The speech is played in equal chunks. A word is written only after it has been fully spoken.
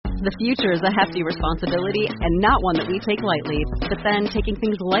The future is a hefty responsibility and not one that we take lightly. But then taking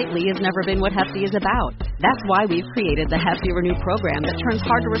things lightly has never been what Hefty is about. That's why we've created the Hefty Renew program that turns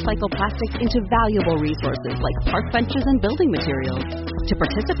hard-to-recycle plastics into valuable resources like park benches and building materials. To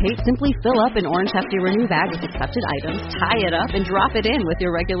participate, simply fill up an orange Hefty Renew bag with accepted items, tie it up, and drop it in with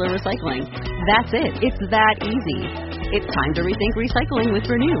your regular recycling. That's it. It's that easy. It's time to rethink recycling with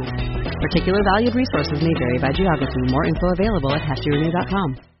Renew. Particular valued resources may vary by geography. More info available at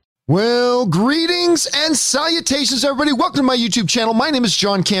heftyrenew.com. Well, greetings and salutations, everybody. Welcome to my YouTube channel. My name is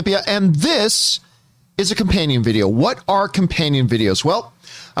John Campea, and this is a companion video. What are companion videos? Well,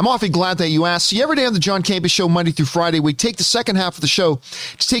 I'm awfully glad that you asked. See, every day on the John Campea Show, Monday through Friday, we take the second half of the show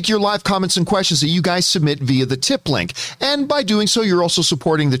to take your live comments and questions that you guys submit via the tip link. And by doing so, you're also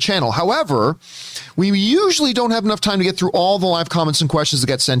supporting the channel. However, we usually don't have enough time to get through all the live comments and questions that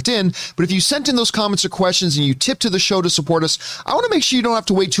get sent in. But if you sent in those comments or questions and you tip to the show to support us, I want to make sure you don't have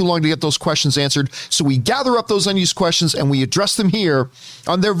to wait too long to get those questions answered. So we gather up those unused questions and we address them here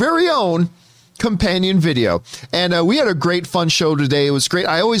on their very own companion video. And we had a great fun show today. It was great.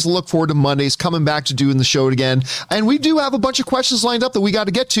 I always look forward to Mondays coming back to doing the show again. And we do have a bunch of questions lined up that we got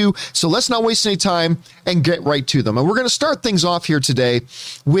to get to. So let's not waste any time and get right to them. And we're going to start things off here today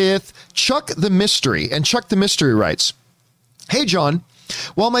with Chuck the Mystery. And Chuck the Mystery writes, "Hey, John.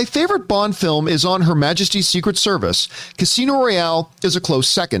 While my favorite Bond film is on Her Majesty's Secret Service, Casino Royale is a close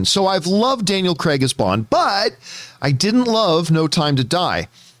second. So I've loved Daniel Craig as Bond, but I didn't love No Time to Die.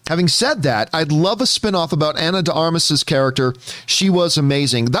 Having said that, I'd love a spinoff about Ana de Armas's character. She was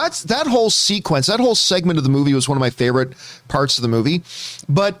amazing." That whole sequence, that whole segment of the movie was one of my favorite parts of the movie.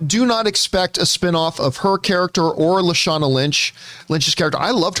 But do not expect a spinoff of her character or Lashana Lynch's character.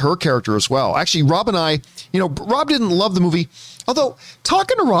 I loved her character as well. Actually, Rob and I, Rob didn't love the movie. Although,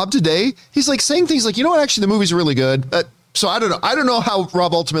 talking to Rob today, he's like saying things like, actually, the movie's really good. So I don't know. I don't know how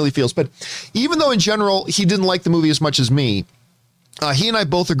Rob ultimately feels. But even though in general, he didn't like the movie as much as me, he and I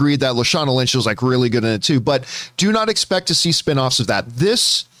both agreed that Lashana Lynch was like really good in it too, but do not expect to see spinoffs of that.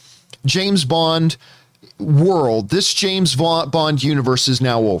 This James Bond world, this James Bond universe is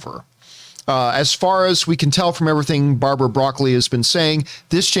now over. As far as we can tell from everything Barbara Broccoli has been saying,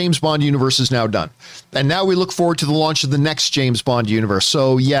 this James Bond universe is now done. And now we look forward to the launch of the next James Bond universe.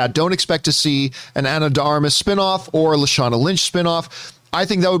 So yeah, don't expect to see an Ana de Armas spinoff or a Lashana Lynch spinoff. I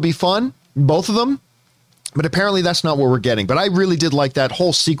think that would be fun, both of them. But apparently that's not what we're getting. But I really did like that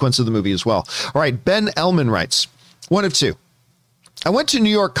whole sequence of the movie as well. All right, Ben Ellman writes, one of two. I went to New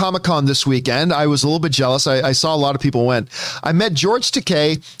York Comic-Con this weekend. I was a little bit jealous. I saw a lot of people went. I met George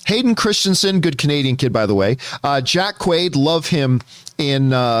Takei, Hayden Christensen, good Canadian kid, by the way. Jack Quaid, love him in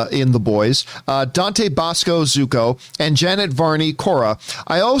The Boys. Dante Bosco, Zuko, and Janet Varney, Cora.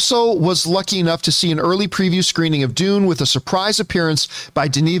 I also was lucky enough to see an early preview screening of Dune with a surprise appearance by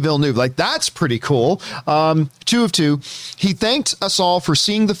Denis Villeneuve. Like, that's pretty cool. 2 of 2. He thanked us all for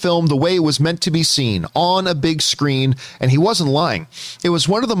seeing the film the way it was meant to be seen, on a big screen, and he wasn't lying. It was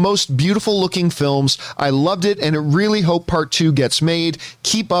one of the most beautiful looking films. I loved it, and I really hope part 2 gets made.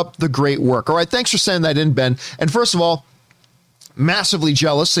 Keep up the great work. All right, thanks for sending that in, Ben. And first of all, massively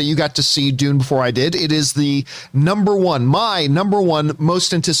jealous that you got to see Dune before I did. It is the my number one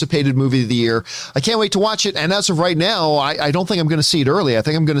most anticipated movie of the year. I can't wait to watch it. And as of right now, I don't think I'm going to see it early. I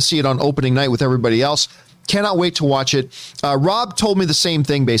think I'm going to see it on opening night with everybody else. Cannot wait to watch it. Rob told me the same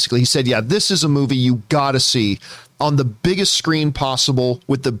thing, basically. He said, yeah, this is a movie you got to see on the biggest screen possible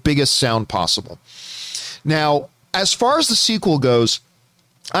with the biggest sound possible. Now, as far as the sequel goes,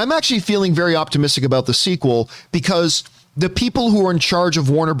 I'm actually feeling very optimistic about the sequel because the people who are in charge of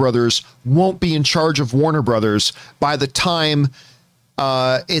Warner Brothers won't be in charge of Warner Brothers by the time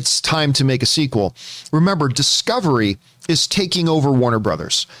it's time to make a sequel. Remember, Discovery is taking over Warner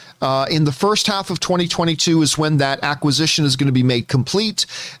Brothers. In the first half of 2022 is when that acquisition is going to be made complete.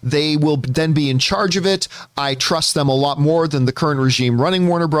 They will then be in charge of it. I trust them a lot more than the current regime running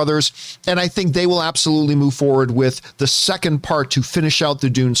Warner Brothers. And I think they will absolutely move forward with the second part to finish out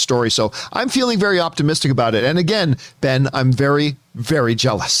the Dune story. So I'm feeling very optimistic about it. And again, Ben, I'm very, very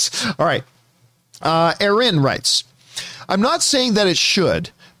jealous. All right. Erin writes, I'm not saying that it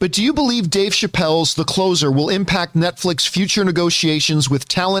should, but do you believe Dave Chappelle's The Closer will impact Netflix's future negotiations with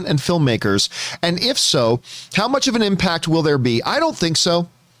talent and filmmakers? And if so, how much of an impact will there be? I don't think so.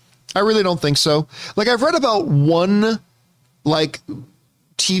 I really don't think so. Like, I've read about one,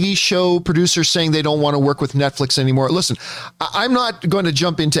 TV show producer saying they don't want to work with Netflix anymore. Listen, I'm not going to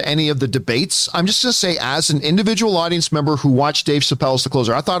jump into any of the debates. I'm just going to say, as an individual audience member who watched Dave Chappelle's The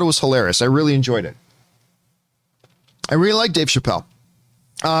Closer, I thought it was hilarious. I really enjoyed it. I really like Dave Chappelle.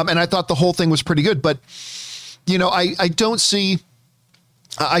 And I thought the whole thing was pretty good. But, I don't see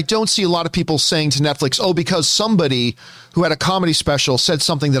I don't see a lot of people saying to Netflix, oh, because somebody who had a comedy special said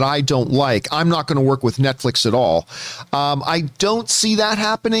something that I don't like, I'm not going to work with Netflix at all. I don't see that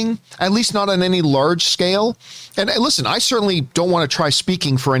happening, at least not on any large scale. And listen, I certainly don't want to try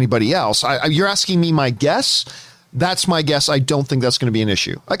speaking for anybody else. You're asking me my guess? That's my guess. I don't think that's going to be an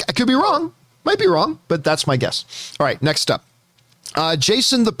issue. I could be wrong. Might be wrong, but that's my guess. All right, next up.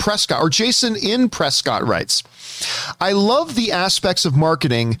 Jason in Prescott writes, I love the aspects of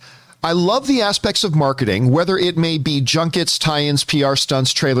marketing. Whether it may be junkets, tie-ins, PR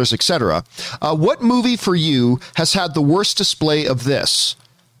stunts, trailers, etc. What movie for you has had the worst display of this?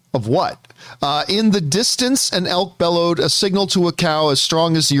 Of what? In the distance, an elk bellowed, a signal to a cow as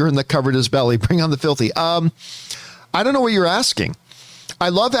strong as the urine that covered his belly. Bring on the filthy. I don't know what you're asking. I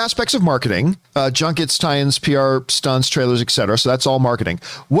love aspects of marketing, junkets, tie-ins, PR stunts, trailers, etc. So that's all marketing.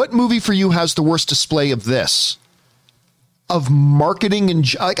 What movie for you has the worst display of this? Of marketing?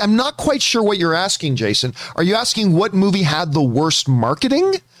 And I'm not quite sure what you're asking, Jason. Are you asking what movie had the worst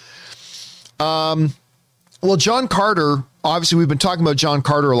marketing? Well, John Carter, obviously we've been talking about John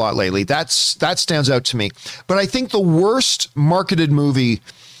Carter a lot lately. That stands out to me. But I think the worst marketed movie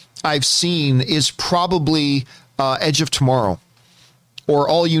I've seen is probably Edge of Tomorrow. Or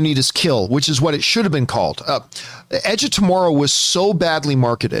All You Need Is Kill, which is what it should have been called. Edge of Tomorrow was so badly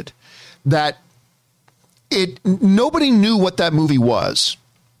marketed that nobody knew what that movie was.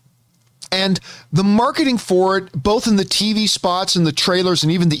 And the marketing for it, both in the TV spots and the trailers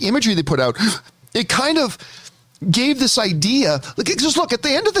and even the imagery they put out, it kind of gave this idea. Just look, at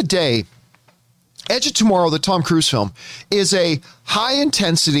the end of the day, Edge of Tomorrow, the Tom Cruise film, is a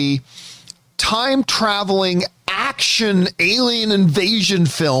high-intensity, time-traveling action alien invasion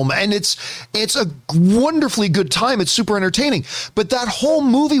film, and it's a wonderfully good time. It's super entertaining, but that whole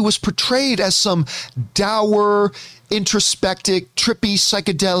movie was portrayed as some dour, introspective, trippy,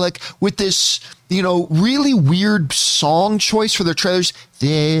 psychedelic with this, really weird song choice for their trailers.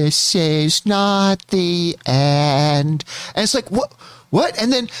 This is not the end. And it's like, what?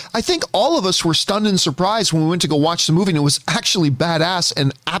 And then I think all of us were stunned and surprised when we went to go watch the movie, and it was actually badass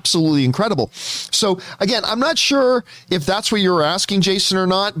and absolutely incredible. So again, I'm not sure if that's what you're asking, Jason, or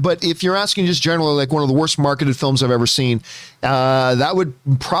not, but if you're asking just generally like one of the worst marketed films I've ever seen, that would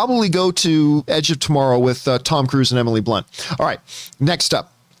probably go to Edge of Tomorrow with Tom Cruise and Emily Blunt. All right, next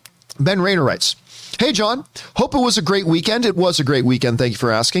up, Ben Rayner writes, hey, John, hope it was a great weekend. It was a great weekend. Thank you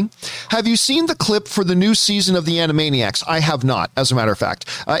for asking. Have you seen the clip for the new season of the Animaniacs? I have not, as a matter of fact.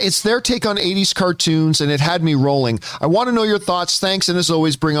 It's their take on 80s cartoons, and it had me rolling. I want to know your thoughts. Thanks, and as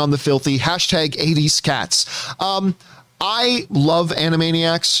always, bring on the filthy. Hashtag 80s cats. I love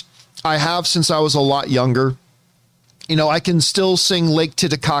Animaniacs. I have since I was a lot younger. I can still sing Lake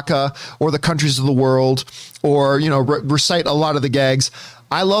Titicaca or The Countries of the World or, recite a lot of the gags.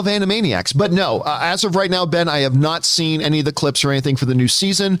 I love Animaniacs, but no, as of right now, Ben, I have not seen any of the clips or anything for the new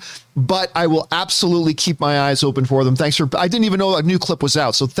season, but I will absolutely keep my eyes open for them. I didn't even know a new clip was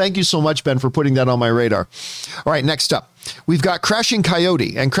out. So thank you so much, Ben, for putting that on my radar. All right, next up, we've got Crashing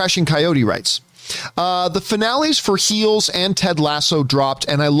Coyote, and Crashing Coyote writes, the finales for Heels and Ted Lasso dropped,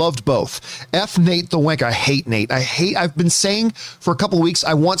 and I loved both. F Nate the Wank. I hate Nate. I've been saying for a couple of weeks,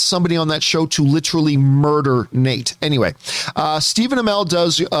 I want somebody on that show to literally murder Nate. Anyway, Stephen Amell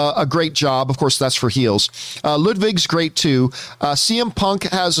does a great job. Of course, that's for Heels. Ludwig's great too. CM Punk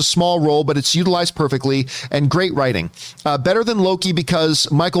has a small role, but it's utilized perfectly, and great writing. Better than Loki because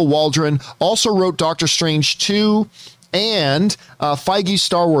Michael Waldron also wrote Doctor Strange 2 and Feige's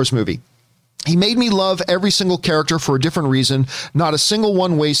Star Wars movie. He made me love every single character for a different reason, not a single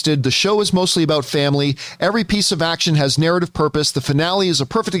one wasted. The show is mostly about family. Every piece of action has narrative purpose. The finale is a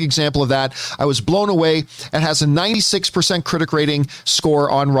perfect example of that. I was blown away. It has a 96% critic rating score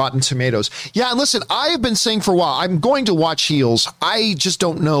on Rotten Tomatoes. Yeah, and listen, I have been saying for a while, I'm going to watch Heels. I just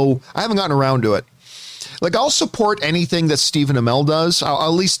don't know. I haven't gotten around to it. Like, I'll support anything that Stephen Amell does. I'll at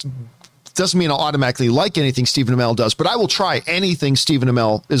least... Doesn't mean I'll automatically like anything Stephen Amell does, but I will try anything Stephen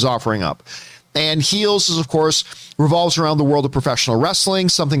Amell is offering up. And Heels is, of course, revolves around the world of professional wrestling,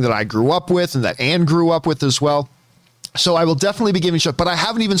 something that I grew up with and that Ann grew up with as well. So I will definitely be giving it a shot, but I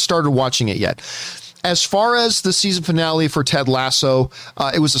haven't even started watching it yet. As far as the season finale for Ted Lasso,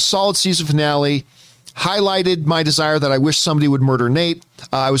 it was a solid season finale. Highlighted my desire that I wish somebody would murder Nate.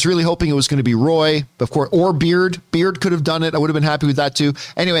 I was really hoping it was going to be Roy, of course, or Beard. Beard could have done it. I would have been happy with that too.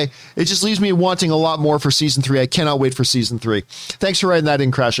 Anyway, it just leaves me wanting a lot more for season 3. I cannot wait for season 3. Thanks for writing that in,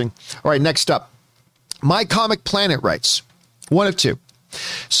 Crashing. All right, next up. My Comic Planet writes, one of two.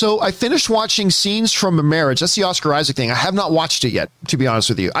 So I finished watching Scenes from a Marriage. That's the Oscar Isaac thing. I have not watched it yet, to be honest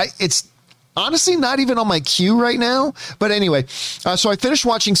with you. honestly not even on my queue right now. But anyway, so I finished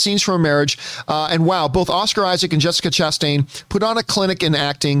watching Scenes from a Marriage, and wow, both Oscar Isaac and Jessica Chastain put on a clinic in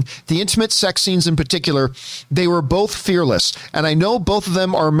acting. The intimate sex scenes in particular, they were both fearless. And I know both of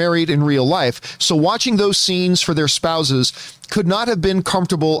them are married in real life, so watching those scenes for their spouses could not have been a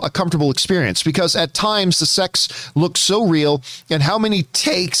comfortable experience, because at times the sex looked so real. And how many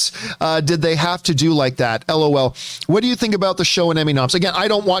takes did they have to do like that? LOL. What do you think about the show and Emmy noms? Again, I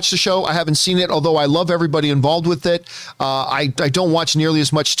don't watch the show. I haven't seen it, although I love everybody involved with it. I don't watch nearly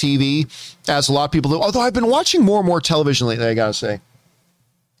as much TV as a lot of people do, although I've been watching more and more television lately, I gotta say.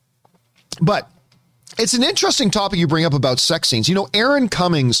 But it's an interesting topic you bring up about sex scenes. You know, Erin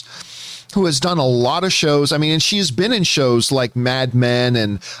Cummings, who has done a lot of shows. I mean, and she's been in shows like Mad Men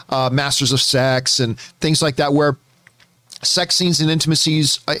and Masters of Sex and things like that, where sex scenes and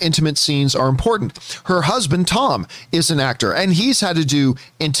intimate scenes are important. Her husband, Tom, is an actor, and he's had to do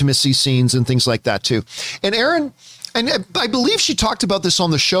intimacy scenes and things like that too. And Erin, and I believe she talked about this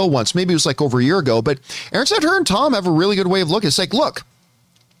on the show once, maybe it was like over a year ago, but Erin said her and Tom have a really good way of looking. It's like, look,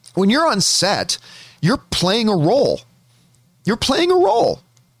 when you're on set, you're playing a role. You're playing a role.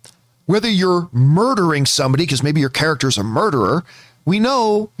 Whether you're murdering somebody, because maybe your character's a murderer, we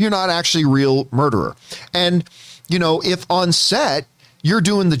know you're not actually a real murderer. And, you know, if on set you're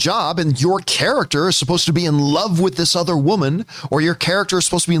doing the job and your character is supposed to be in love with this other woman, or your character is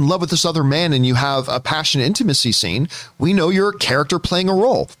supposed to be in love with this other man, and you have a passionate intimacy scene, we know you're a character playing a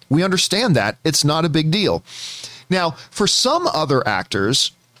role. We understand that. It's not a big deal. Now, for some other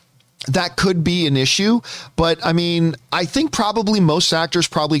actors, that could be an issue, but I mean, I think probably most actors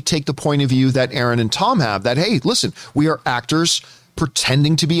probably take the point of view that Erin and Tom have, that, hey, listen, we are actors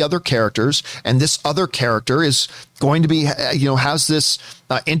pretending to be other characters, and this other character is going to be, you know, has this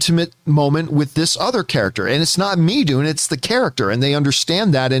intimate moment with this other character, and it's not me doing it, it's the character, and they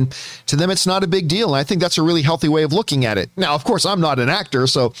understand that, and to them it's not a big deal. And I think that's a really healthy way of looking at it. Now, of course, I'm not an actor,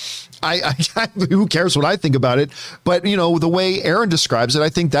 so I who cares what I think about it? But, you know, the way Erin describes it, I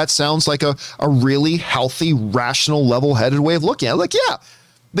think that sounds like a really healthy, rational, level-headed way of looking at it. Like, yeah,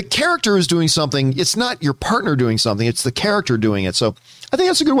 the character is doing something. It's not your partner doing something. It's the character doing it. So I think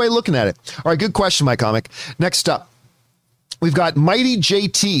that's a good way of looking at it. All right, good question, my comic. Next up, we've got Mighty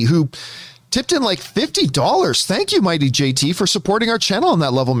JT, who tipped in like $50. Thank you, Mighty JT, for supporting our channel on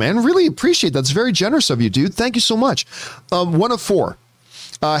that level, man. Really appreciate that. That's very generous of you, dude. Thank you so much. One of four.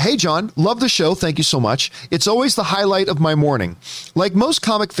 Hey, John, love the show. Thank you so much. It's always the highlight of my morning. Like most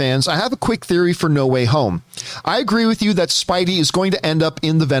comic fans, I have a quick theory for No Way Home. I agree with you that Spidey is going to end up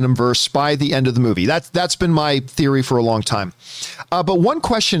in the Venomverse by the end of the movie. That's been my theory for a long time. But one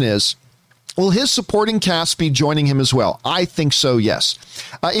question is, will his supporting cast be joining him as well? I think so, yes.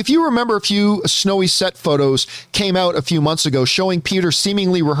 If you remember, a few snowy set photos came out a few months ago showing Peter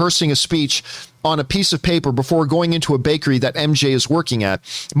seemingly rehearsing a speech on a piece of paper before going into a bakery that MJ is working at.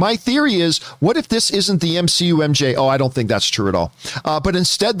 My theory is, what if this isn't the MCU MJ? Oh, I don't think that's true at all. But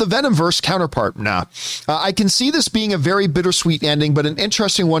instead, the Venomverse counterpart. Nah. I can see this being a very bittersweet ending, but an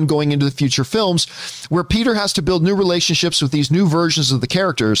interesting one going into the future films, where Peter has to build new relationships with these new versions of the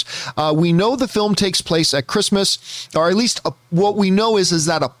characters. We know the film takes place at Christmas, or at least what we know is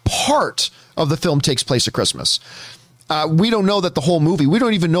that a part of the film takes place at Christmas. We don't know that the whole movie, we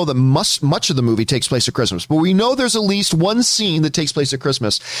don't even know that much of the movie takes place at Christmas, but we know there's at least one scene that takes place at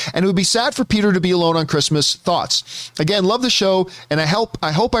Christmas, and it would be sad for Peter to be alone on Christmas. Thoughts? Again, love the show, and I hope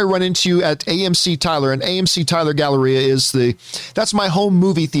I run into you at AMC Tyler, and AMC Tyler Galleria that's my home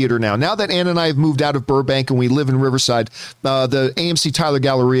movie theater now. Now that Ann and I have moved out of Burbank and we live in Riverside, the AMC Tyler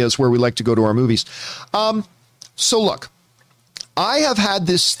Galleria is where we like to go to our movies. So look, I have had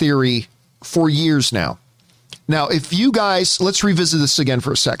this theory for years now. Now, if you guys, let's revisit this again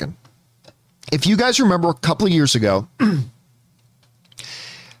for a second. If you guys remember a couple of years ago,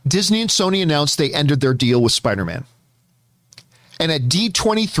 Disney and Sony announced they ended their deal with Spider-Man. And at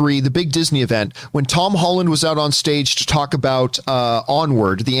D23, the big Disney event, when Tom Holland was out on stage to talk about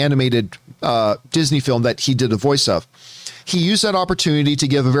Onward, the animated Disney film that he did a voice of, he used that opportunity to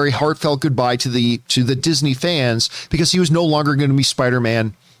give a very heartfelt goodbye to the Disney fans, because he was no longer going to be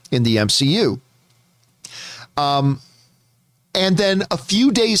Spider-Man in the MCU. And then a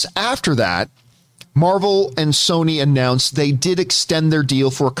few days after that, Marvel and Sony announced they did extend their deal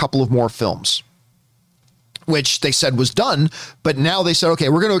for a couple of more films, which they said was done. But now they said, okay,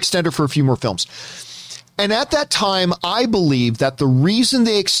 we're going to extend it for a few more films. And at that time, I believe that the reason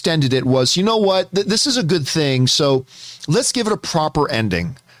they extended it was, you know what, this is a good thing, so let's give it a proper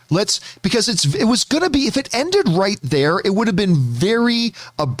ending. Because it was going to be, if it ended right there, it would have been very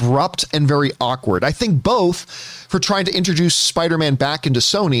abrupt and very awkward. I think both for trying to introduce Spider-Man back into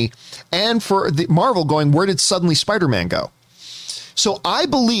Sony and for the Marvel going, where did suddenly Spider-Man go? So I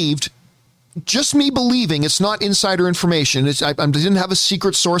believed, just me believing, it's not insider information. I didn't have a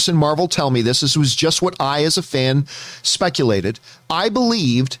secret source in Marvel tell me this. This was just what I, as a fan, speculated. I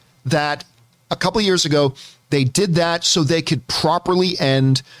believed that a couple of years ago, they did that so they could properly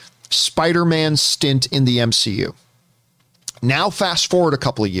end Spider-Man's stint in the MCU. Now, fast forward a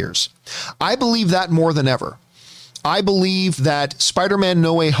couple of years. I believe that more than ever. I believe that Spider-Man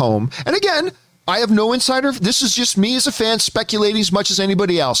No Way Home, and again, I have no insider. This is just me as a fan speculating as much as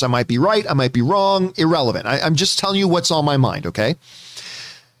anybody else. I might be right. I might be wrong. Irrelevant. I'm just telling you what's on my mind, okay?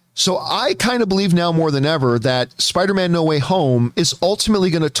 So I kind of believe now more than ever that Spider-Man No Way Home is ultimately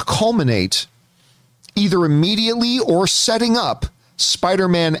going to culminate either immediately or setting up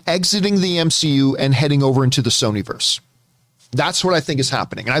Spider-Man exiting the MCU and heading over into the Sonyverse. That's what I think is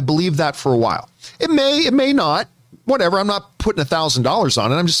happening. And I believe that for a while. It may not. Whatever. I'm not putting $1,000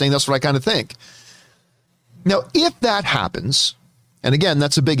 on it. I'm just saying that's what I kind of think. Now, if that happens, and again,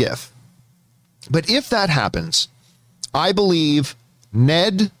 that's a big if, but if that happens, I believe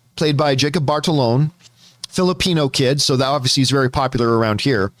Ned, played by Jacob Bartolone, Filipino kid, so that obviously is very popular around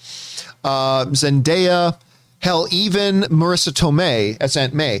here, Zendaya, hell, even Marissa Tomei as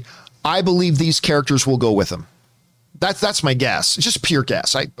Aunt May, I believe these characters will go with them. That's my guess. It's just pure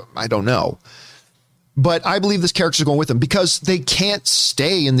guess. I don't know. But I believe this characters are going with them because they can't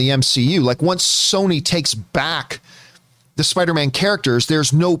stay in the MCU. Like, once Sony takes back the Spider-Man characters,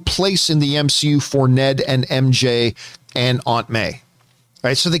 there's no place in the MCU for Ned and MJ and Aunt May.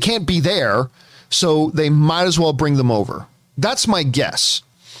 Right? So they can't be there. So they might as well bring them over. That's my guess.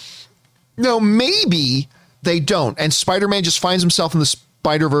 No, maybe they don't. And Spider-Man just finds himself in the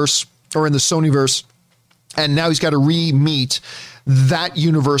Spider-Verse or in the Sonyverse. And now he's got to re-meet that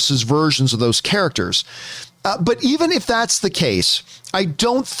universe's versions of those characters. But even if that's the case, I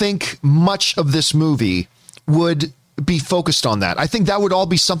don't think much of this movie would be focused on that. I think that would all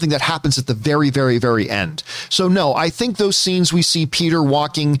be something that happens at the very, very, very end. So no, I think those scenes we see Peter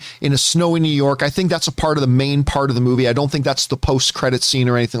walking in a snowy New York, I think that's a part of the main part of the movie. I don't think that's the post-credit scene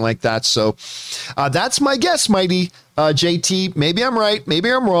or anything like that. So that's my guess, Mighty. JT, maybe I'm right, maybe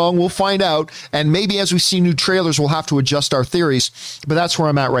I'm wrong. We'll find out. And maybe as we see new trailers, we'll have to adjust our theories. But that's where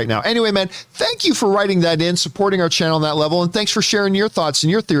I'm at right now. Anyway, man, thank you for writing that in, supporting our channel on that level. And thanks for sharing your thoughts and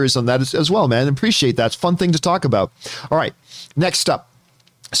your theories on that as well, man. Appreciate that. It's a fun thing to talk about. All right, next up,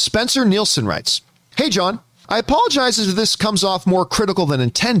 Spencer Nielsen writes, "Hey, John. I apologize if this comes off more critical than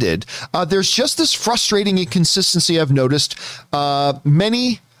intended. There's just this frustrating inconsistency I've noticed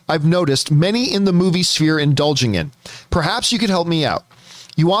many in the movie sphere indulging in. Perhaps you could help me out.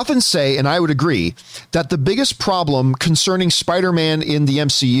 You often say, and I would agree, that the biggest problem concerning Spider-Man in the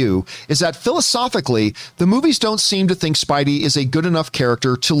MCU is that philosophically, the movies don't seem to think Spidey is a good enough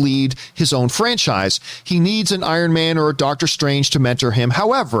character to lead his own franchise. He needs an Iron Man or a Doctor Strange to mentor him.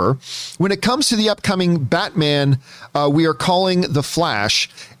 However, when it comes to the upcoming Batman we are calling The Flash,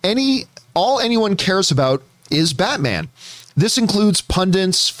 all anyone cares about is Batman. This includes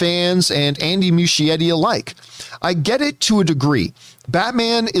pundits, fans, and Andy Muschietti alike. I get it to a degree.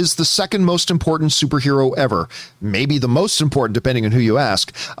 Batman is the second most important superhero ever, maybe the most important, depending on who you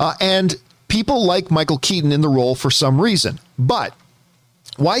ask, and people like Michael Keaton in the role for some reason. But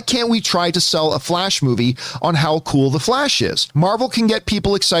why can't we try to sell a Flash movie on how cool the Flash is? Marvel can get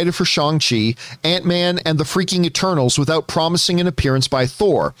people excited for Shang-Chi, Ant-Man, and the freaking Eternals without promising an appearance by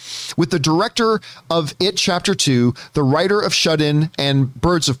Thor. With the director of It Chapter 2, the writer of Shut-In and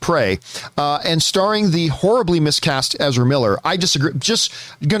Birds of Prey, and starring the horribly miscast Ezra Miller, I disagree. Just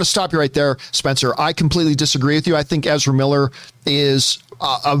going to stop you right there, Spencer. I completely disagree with you. I think Ezra Miller is,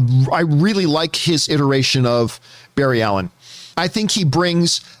 I really like his iteration of Barry Allen. I think he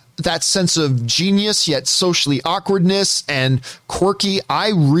brings that sense of genius, yet socially awkwardness and quirky.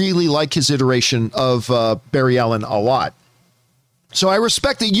 I really like his iteration of Barry Allen a lot. So I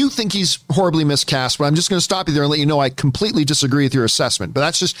respect that you think he's horribly miscast, but I'm just going to stop you there and let you know I completely disagree with your assessment. But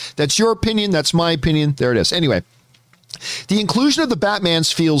that's your opinion. That's my opinion. There it is. Anyway. The inclusion of the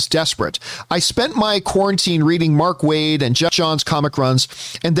Batmans feels desperate. I spent my quarantine reading Mark Waid and Jeff Johns comic runs,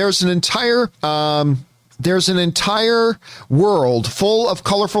 and there's an entire world full of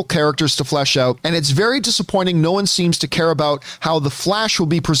colorful characters to flesh out, and it's very disappointing no one seems to care about how the Flash will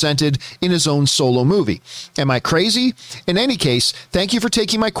be presented in his own solo movie. Am I crazy? In any case, thank you for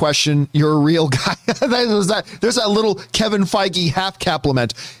taking my question. You're a real guy. There's that little Kevin Feige half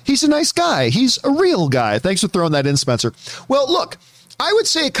compliment. He's a nice guy. He's a real guy. Thanks for throwing that in, Spencer. Well, look, I would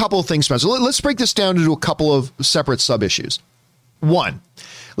say a couple of things, Spencer. Let's break this down into a couple of separate sub-issues. One,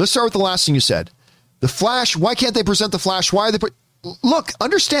 let's start with the last thing you said. The Flash, why can't they present the Flash? Why are they Look,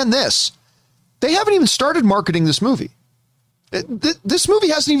 understand this. They haven't even started marketing this movie. This movie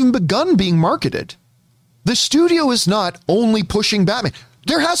hasn't even begun being marketed. The studio is not only pushing Batman.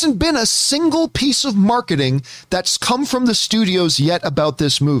 There hasn't been a single piece of marketing that's come from the studios yet about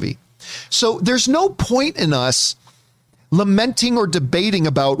this movie. So there's no point in us lamenting or debating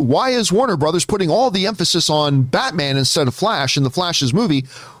about why is Warner Brothers putting all the emphasis on Batman instead of Flash in the Flash's movie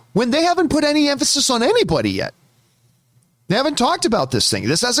when they haven't put any emphasis on anybody yet. They haven't talked about this thing.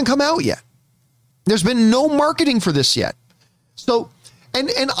 This hasn't come out yet. There's been no marketing for this yet. So, and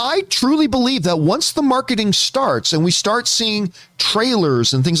I truly believe that once the marketing starts and we start seeing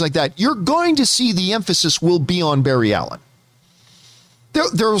trailers and things like that, you're going to see the emphasis will be on Barry Allen.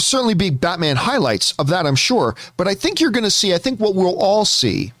 There will certainly be Batman highlights of that, I'm sure. But I think you're going to see, I think what we'll all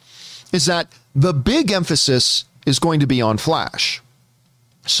see is that the big emphasis is going to be on Flash.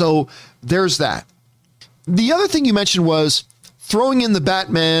 So there's that. The other thing you mentioned was throwing in the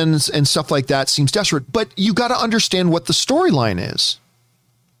Batmans and stuff like that seems desperate, but you got to understand what the storyline is,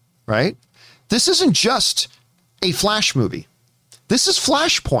 right? This isn't just a Flash movie. This is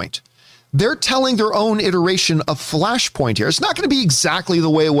Flashpoint. They're telling their own iteration of Flashpoint here. It's not going to be exactly the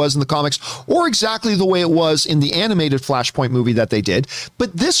way it was in the comics or exactly the way it was in the animated Flashpoint movie that they did.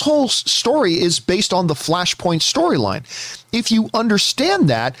 But this whole story is based on the Flashpoint storyline. If you understand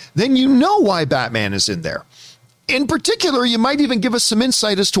that, then you know why Batman is in there. In particular, you might even give us some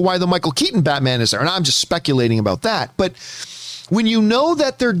insight as to why the Michael Keaton Batman is there. And I'm just speculating about that. But when you know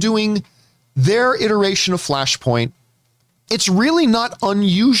that they're doing their iteration of Flashpoint, it's really not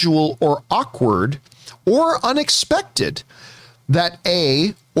unusual or awkward or unexpected that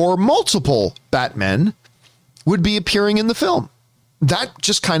a or multiple Batmen would be appearing in the film. That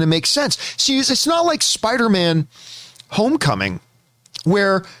just kind of makes sense. See, it's not like Spider-Man Homecoming,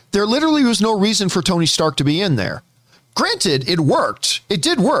 where there literally was no reason for Tony Stark to be in there. Granted, it worked. It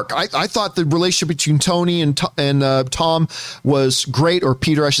did work. I thought the relationship between Tony and Tom was great, or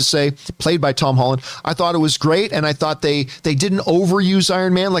Peter, I should say, played by Tom Holland. I thought it was great, and I thought they didn't overuse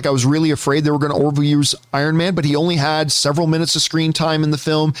Iron Man. Like, I was really afraid they were going to overuse Iron Man, but he only had several minutes of screen time in the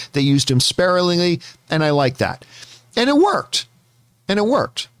film. They used him sparingly, and I like that. And it worked. The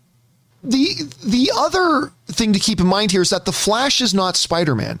other thing to keep in mind here is that the Flash is not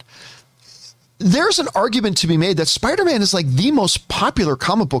Spider-Man. There's an argument to be made that Spider-Man is like the most popular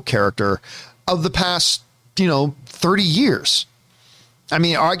comic book character of the past, 30 years. I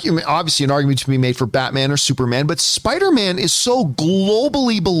mean, obviously an argument to be made for Batman or Superman, but Spider-Man is so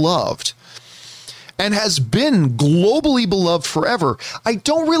globally beloved and has been globally beloved forever. I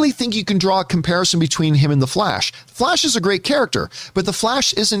don't really think you can draw a comparison between him and the Flash. Flash is a great character, but the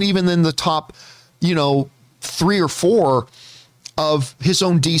Flash isn't even in the top, 3 or 4 of his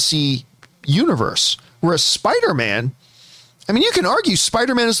own DC universe. Whereas Spider-Man, I mean, you can argue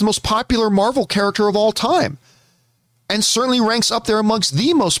Spider-Man is the most popular Marvel character of all time, and certainly ranks up there amongst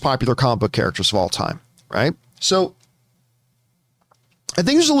the most popular comic book characters of all time, right? So I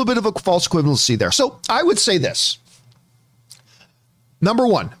think there's a little bit of a false equivalency there. So I would say this. Number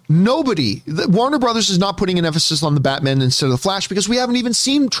one, Warner Brothers is not putting an emphasis on the Batman instead of the Flash because we haven't even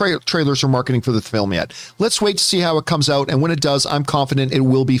seen trailers or marketing for the film yet. Let's wait to see how it comes out. And when it does, I'm confident it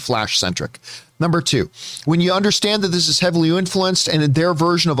will be Flash-centric. Number two, when you understand that this is heavily influenced and in their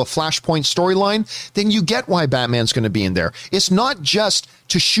version of a Flashpoint storyline, then you get why Batman's going to be in there. It's not just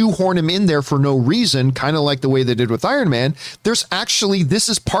to shoehorn him in there for no reason, kind of like the way they did with Iron Man. This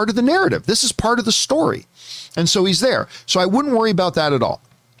is part of the narrative. This is part of the story. And so he's there. So I wouldn't worry about that at all.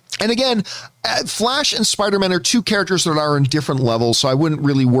 And again, Flash and Spider-Man are two characters that are on different levels, so I wouldn't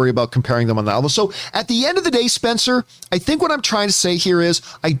really worry about comparing them on that level. So at the end of the day, Spencer, I think what I'm trying to say here is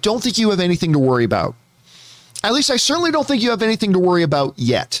I don't think you have anything to worry about. At least I certainly don't think you have anything to worry about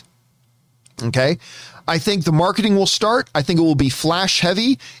yet. Okay? I think the marketing will start. I think it will be Flash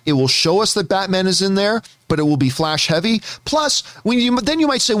heavy. It will show us that Batman is in there, but it will be Flash heavy. Plus, then you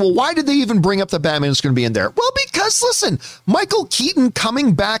might say, well, why did they even bring up that Batman is going to be in there? Well, because listen, Michael Keaton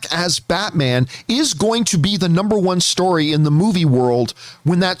coming back as Batman is going to be the number one story in the movie world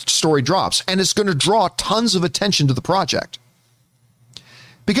when that story drops, and it's going to draw tons of attention to the project.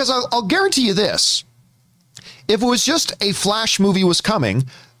 Because I'll guarantee you this, if it was just a Flash movie was coming,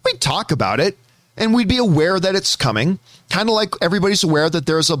 we'd talk about it. And we'd be aware that it's coming, kind of like everybody's aware that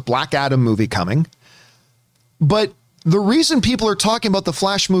there's a Black Adam movie coming. But the reason people are talking about the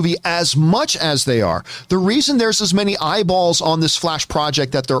Flash movie as much as they are, the reason there's as many eyeballs on this Flash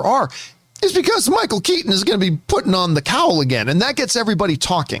project that there are, is because Michael Keaton is going to be putting on the cowl again, and that gets everybody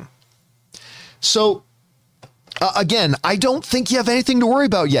talking. So, again, I don't think you have anything to worry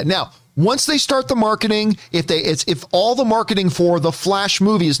about yet. Now, once they start the marketing, if all the marketing for the Flash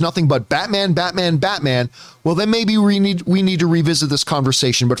movie is nothing but Batman, Batman, Batman, well, then maybe we need to revisit this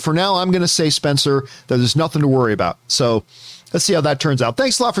conversation. But for now, I'm going to say, Spencer, that there's nothing to worry about. So let's see how that turns out.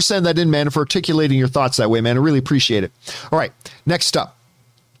 Thanks a lot for sending that in, man, and for articulating your thoughts that way, man. I really appreciate it. All right, next up,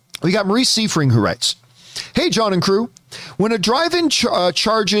 we got Marie Seifring, who writes, "Hey, John and crew. When a drive-in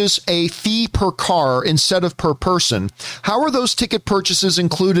charges a fee per car instead of per person, how are those ticket purchases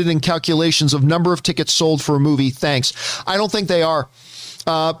included in calculations of number of tickets sold for a movie? Thanks." I don't think they are,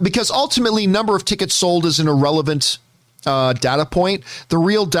 because ultimately number of tickets sold is an irrelevant data point. The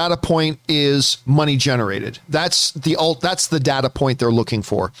real data point is money generated. That's the data point they're looking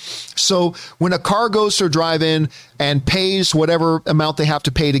for. So when a car goes to a drive-in and pays whatever amount they have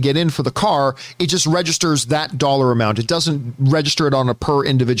to pay to get in for the car, it just registers that dollar amount. It doesn't register it on a per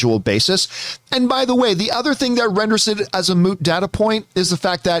individual basis. And by the way, the other thing that renders it as a moot data point is the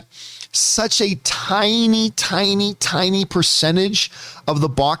fact that such a tiny, tiny, tiny percentage of the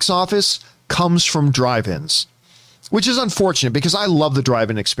box office comes from drive-ins, which is unfortunate because I love the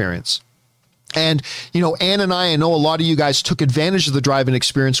drive-in experience. And, Ann and I know a lot of you guys took advantage of the drive-in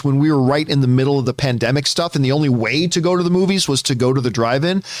experience when we were right in the middle of the pandemic stuff. And the only way to go to the movies was to go to the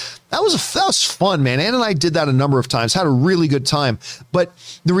drive-in. That was fun, man. Ann and I did that a number of times, had a really good time. But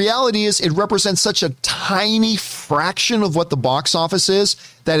the reality is it represents such a tiny fraction of what the box office is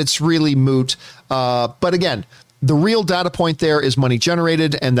that it's really moot. But again, the real data point there is money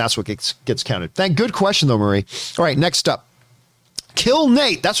generated, and that's what gets counted. Good question, though, Marie. All right, next up. Kill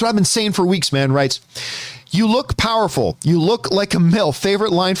Nate. That's what I've been saying for weeks, man. Writes, "You look powerful. You look like a MILF.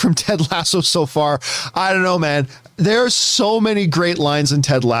 Favorite line from Ted Lasso so far?" I don't know, man. There's so many great lines in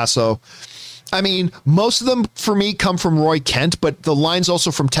Ted Lasso. I mean, most of them for me come from Roy Kent, but the lines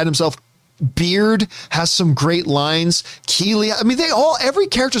also from Ted himself. Beard has some great lines. Keeley, I mean, every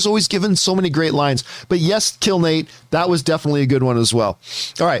character's always given so many great lines. But yes, Kill Nate, that was definitely a good one as well.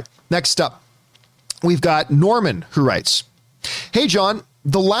 All right, next up, we've got Norman, who writes, "Hey, John,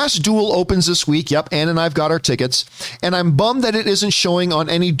 the Last Duel opens this week." Yep, Ann and I've got our tickets. "And I'm bummed that it isn't showing on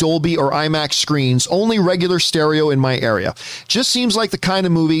any Dolby or IMAX screens, only regular stereo in my area. Just seems like the kind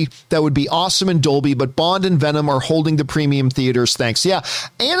of movie that would be awesome in Dolby, but Bond and Venom are holding the premium theaters. Thanks." Yeah,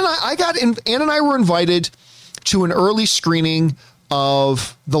 Ann and I were invited to an early screening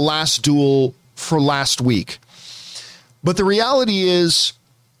of The Last Duel for last week. But the reality is,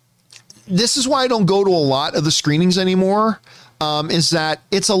 this is why I don't go to a lot of the screenings anymore. Is that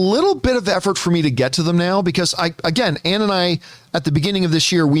it's a little bit of effort for me to get to them now because Ann and I, at the beginning of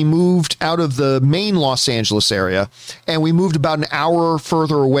this year, we moved out of the main Los Angeles area and we moved about an hour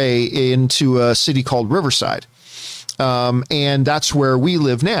further away into a city called Riverside. And that's where we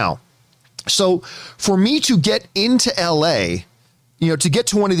live now. So for me to get into LA, to get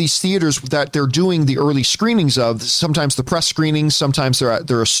to one of these theaters that they're doing the early screenings of, sometimes the press screenings, sometimes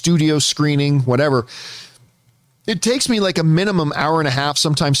they're a studio screening, whatever. It takes me like a minimum hour and a half,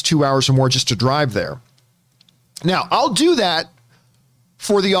 sometimes 2 hours or more just to drive there. Now, I'll do that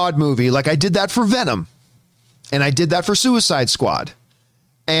for the odd movie. Like I did that for Venom and I did that for Suicide Squad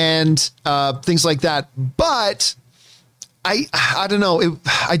and things like that. But I don't know.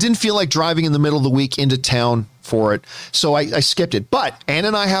 I didn't feel like driving in the middle of the week into town for it. So I skipped it. But Ann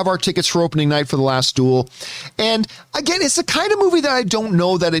and I have our tickets for opening night for The Last Duel. And again, it's the kind of movie that I don't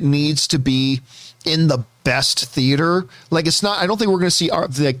know that it needs to be in the best theater. Like it's not, I don't think we're going to see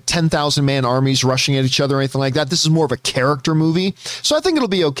like 10,000 man armies rushing at each other or anything like that. This is more of a character movie. So I think it'll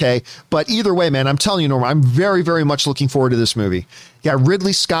be okay. But either way, man, I'm telling you, Norma, I'm very, very much looking forward to this movie. You got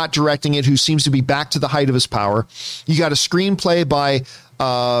Ridley Scott directing it, who seems to be back to the height of his power. You got a screenplay by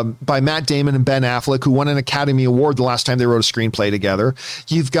Matt Damon and Ben Affleck, who won an Academy Award the last time they wrote a screenplay together.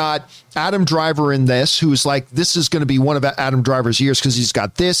 You've got Adam Driver in this, who's like, this is going to be one of Adam Driver's years because he's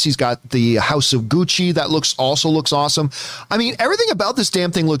got the House of Gucci that looks awesome. I mean, everything about this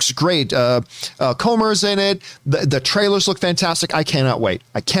damn thing looks great. Comer's in it. The trailers look fantastic. I cannot wait.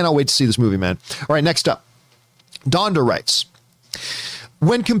 To see this movie, man. All right, next up, Donda writes,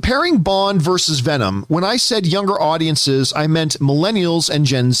 "When comparing Bond versus Venom, when I said younger audiences, I meant millennials and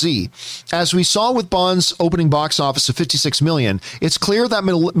Gen Z. As we saw with Bond's opening box office of 56 million, it's clear that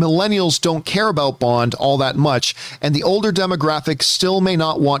millennials don't care about Bond all that much, and the older demographic still may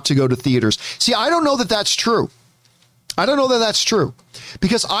not want to go to theaters." See, I don't know that that's true.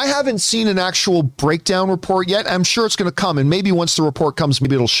 Because I haven't seen an actual breakdown report yet. I'm sure it's going to come, and maybe once the report comes,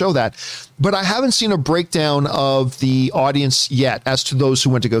 maybe it'll show that. But I haven't seen a breakdown of the audience yet as to those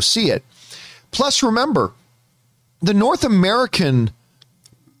who went to go see it. Plus, remember, the North American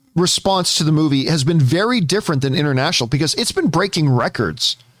response to the movie has been very different than international because it's been breaking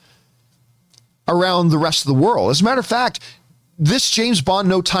records around the rest of the world. As a matter of fact, this James Bond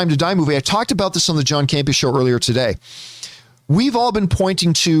No Time to Die movie, I talked about this on the John Campea show earlier today. We've all been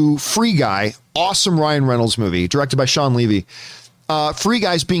pointing to Free Guy, awesome Ryan Reynolds movie, directed by Sean Levy. Free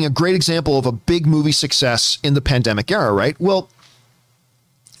Guy's being a great example of a big movie success in the pandemic era, right? Well,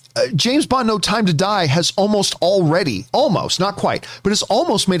 James Bond No Time to Die has almost, not quite, but it's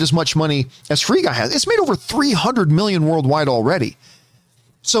almost made as much money as Free Guy has. It's made over 300 million worldwide already.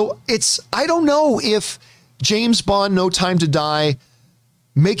 So I don't know if James Bond No Time to Die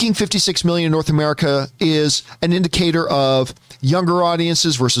making 56 million in North America is an indicator of younger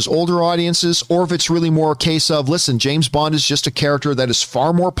audiences versus older audiences, or if it's really more a case of, listen, James Bond is just a character that is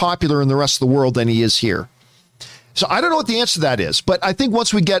far more popular in the rest of the world than he is here. So I don't know what the answer to that is, but I think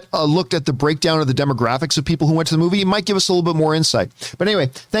once we get a look at the breakdown of the demographics of people who went to the movie, it might give us a little bit more insight. But anyway,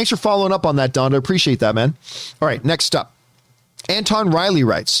 thanks for following up on that, Don. I appreciate that, man. All right, next up. Anton Riley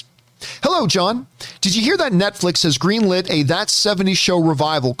writes, hello, John. Did you hear that Netflix has greenlit a That 70s Show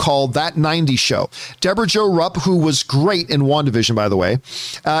revival called That 90s Show? Deborah Jo Rupp, who was great in WandaVision, by the way,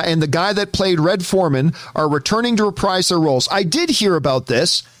 and the guy that played Red Foreman are returning to reprise their roles. I did hear about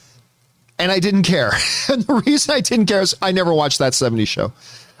this. And I didn't care. And the reason I didn't care is I never watched That 70s Show.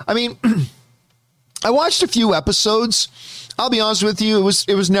 I mean, I watched a few episodes. I'll be honest with you,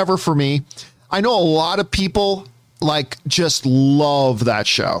 it was never for me. I know a lot of people just love that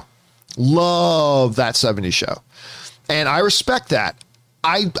show. Love That 70s Show. And I respect that.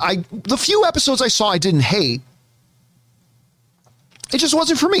 The few episodes I saw I didn't hate. It just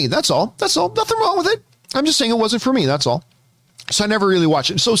wasn't for me. That's all. Nothing wrong with it. I'm just saying it wasn't for me. That's all. So I never really watched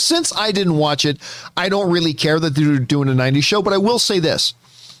it. So since I didn't watch it, I don't really care that they're doing a 90s show. But I will say this.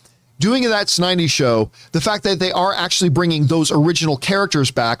 Doing That 90s Show, the fact that they are actually bringing those original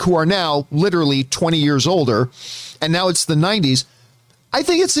characters back who are now literally 20 years older, and now it's the 90s, I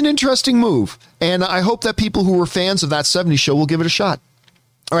think it's an interesting move. And I hope that people who were fans of That 70s Show will give it a shot.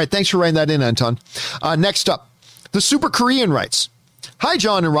 All right, thanks for writing that in, Anton. Next up, the Super Korean writes, hi,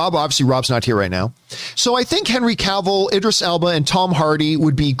 John and Rob. Obviously, Rob's not here right now. So I think Henry Cavill, Idris Elba, and Tom Hardy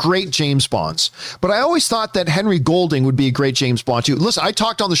would be great James Bonds. But I always thought that Henry Golding would be a great James Bond, too. Listen, I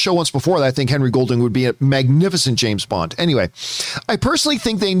talked on the show once before that I think Henry Golding would be a magnificent James Bond. Anyway, I personally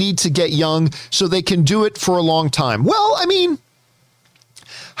think they need to get young so they can do it for a long time. Well, I mean,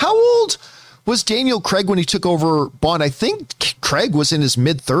 how old was Daniel Craig when he took over Bond? I think Craig was in his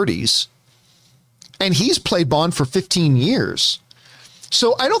mid-30s. And he's played Bond for 15 years.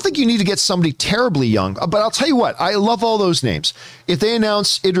 So I don't think you need to get somebody terribly young, but I'll tell you what, I love all those names. If they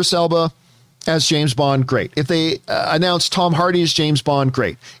announce Idris Elba as James Bond, great. If they announce Tom Hardy as James Bond,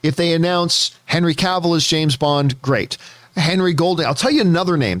 great. If they announce Henry Cavill as James Bond, great. Henry Golding, I'll tell you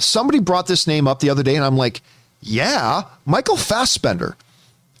another name. Somebody brought this name up the other day and I'm like, yeah, Michael Fassbender.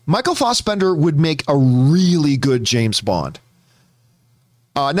 Michael Fassbender would make a really good James Bond.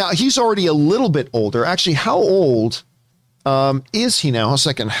 Now, he's already a little bit older. Actually, how old is he now? A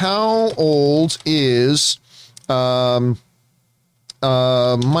second. How old is Michael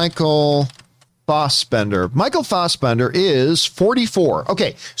Fassbender? Michael Fassbender is 44.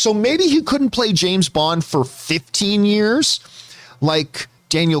 Okay, so maybe he couldn't play James Bond for 15 years like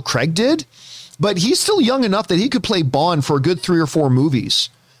Daniel Craig did, but he's still young enough that he could play Bond for a good 3 or 4 movies.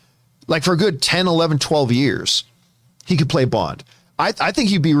 Like for a good 10, 11, 12 years, he could play Bond. I think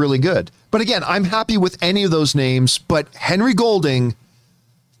he'd be really good. But again, I'm happy with any of those names, but Henry Golding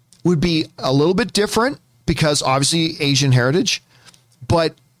would be a little bit different because obviously Asian heritage,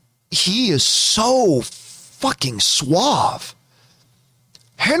 but he is so fucking suave.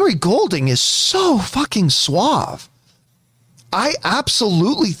 Henry Golding is so fucking suave. I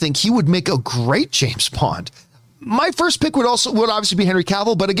absolutely think he would make a great James Bond. My first pick would obviously be Henry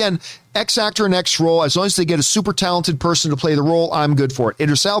Cavill, but again, ex-actor and ex-role, as long as they get a super talented person to play the role, I'm good for it.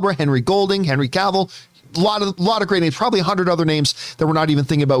 Idris Elba, Henry Golding, Henry Cavill, a lot of great names. Probably 100 other names that we're not even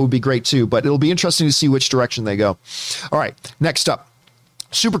thinking about would be great too, but it'll be interesting to see which direction they go. All right, next up,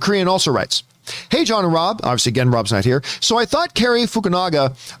 Super Korean also writes, hey, John and Rob. Obviously, again, Rob's not here. So I thought Cary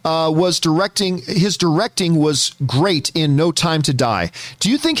Fukunaga his directing was great in No Time to Die.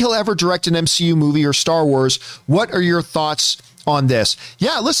 Do you think he'll ever direct an MCU movie or Star Wars? What are your thoughts on this?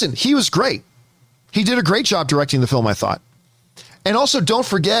 Yeah, listen, he was great. He did a great job directing the film, I thought. And also, don't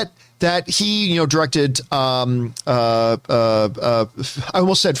forget that he, directed, I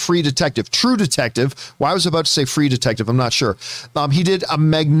almost said Free Detective, True Detective. Well, I was about to say Free Detective. I'm not sure. He did a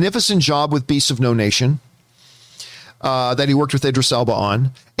magnificent job with Beasts of No Nation. that he worked with Idris Elba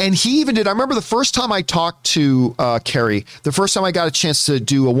on. And he even did, I remember the first time I talked to Cary, the first time I got a chance to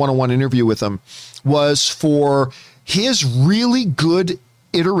do a one-on-one interview with him was for his really good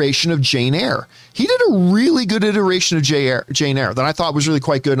iteration of Jane Eyre. He did a really good iteration of Jane Eyre that I thought was really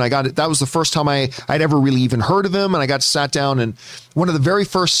quite good. And I got it. That was the first time I'd ever really even heard of him. And I got sat down, and one of the very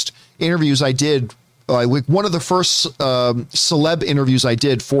first interviews I did, one of the first celeb interviews I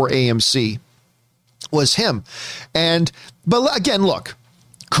did for AMC was him. But again, look,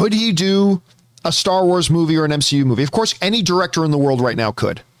 could he do a Star Wars movie or an MCU movie? Of course, any director in the world right now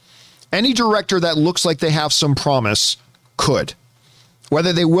could. Any director that looks like they have some promise could.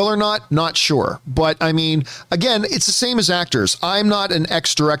 Whether they will or not sure. But I mean, again, it's the same as actors. I'm not an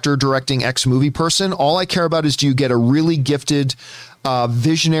ex-director directing X-movie person. All I care about is, do you get a really gifted,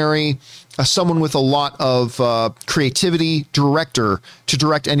 visionary, someone with a lot of creativity director to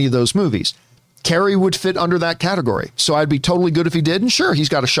direct any of those movies? Cary would fit under that category. So I'd be totally good if he did. And sure, he's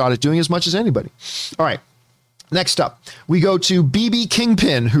got a shot at doing as much as anybody. All right. Next up, we go to BB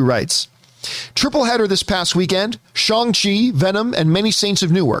Kingpin, who writes, triple header this past weekend, Shang-Chi, Venom, and Many Saints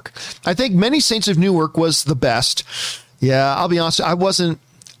of Newark. I think Many Saints of Newark was the best. Yeah, I'll be honest, I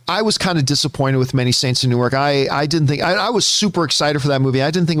was kind of disappointed with Many Saints of Newark. I didn't think, I was super excited for that movie.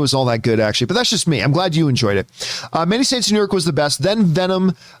 I didn't think it was all that good, actually, but that's just me. I'm glad you enjoyed it. Many Saints of Newark was the best. Then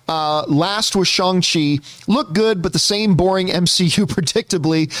Venom, last was Shang-Chi. Looked good, but the same boring MCU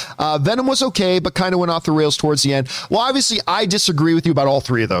predictably. Venom was okay, but kind of went off the rails towards the end. Well, obviously, I disagree with you about all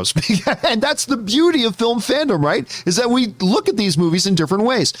three of those. And that's the beauty of film fandom, right? Is that we look at these movies in different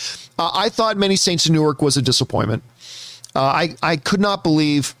ways. I thought Many Saints of Newark was a disappointment. I could not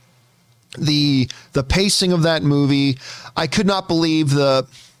believe the pacing of that movie. I could not believe the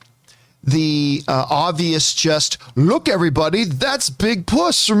obvious just, look, everybody, that's Big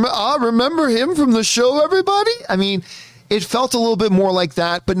Puss. Remember him from the show, everybody? I mean, it felt a little bit more like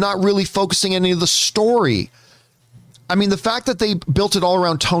that, but not really focusing any of the story. I mean, the fact that they built it all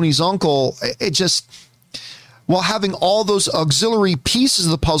around Tony's uncle, it just, while having all those auxiliary pieces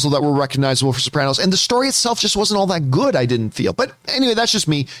of the puzzle that were recognizable for Sopranos, and the story itself just wasn't all that good, I didn't feel. But anyway, that's just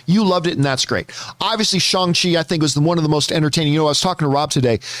me. You loved it, and that's great. Obviously, Shang-Chi, I think, was one of the most entertaining. You know, I was talking to Rob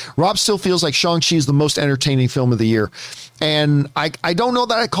today. Rob still feels like Shang-Chi is the most entertaining film of the year. And I don't know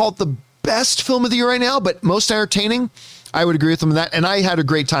that I call it the best film of the year right now, but most entertaining, I would agree with him on that. And I had a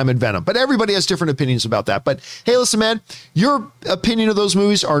great time at Venom. But everybody has different opinions about that. But hey, listen, man, your opinion of those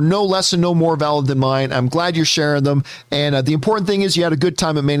movies are no less and no more valid than mine. I'm glad you're sharing them. And the important thing is you had a good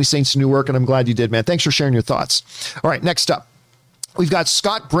time at Many Saints of Newark, and I'm glad you did, man. Thanks for sharing your thoughts. All right, next up, we've got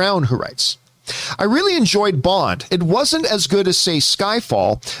Scott Brown, who writes, I really enjoyed Bond. It wasn't as good as, say,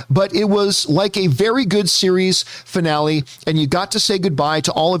 Skyfall, but it was like a very good series finale, and you got to say goodbye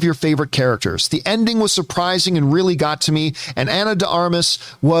to all of your favorite characters. The ending was surprising and really got to me, and Ana de Armas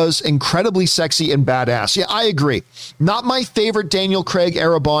was incredibly sexy and badass. Yeah, I agree. Not my favorite Daniel Craig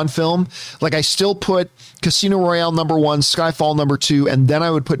era Bond film. Like, I still put Casino Royale #1, Skyfall #2, and then I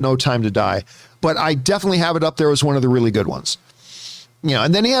would put No Time to Die. But I definitely have it up there as one of the really good ones. You know,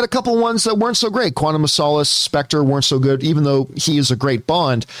 and then he had a couple ones that weren't so great. Quantum of Solace, Spectre weren't so good, even though he is a great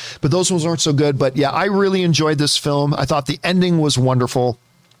Bond. But those ones weren't so good. But yeah, I really enjoyed this film. I thought the ending was wonderful.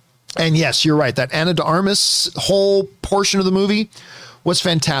 And yes, you're right. That Ana de Armas whole portion of the movie was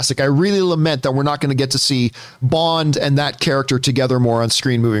fantastic. I really lament that we're not going to get to see Bond and that character together more on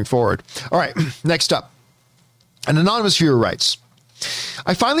screen moving forward. All right, next up. An anonymous viewer writes,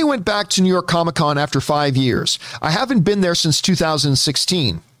 I finally went back to New York Comic Con after 5 years. I haven't been there since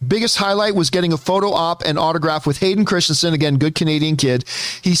 2016. Biggest highlight was getting a photo op and autograph with Hayden Christensen, again, good Canadian kid.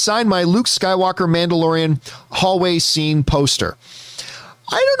 He signed my Luke Skywalker Mandalorian hallway scene poster.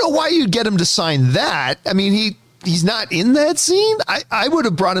 I don't know why you'd get him to sign that. I mean, he's not in that scene. I would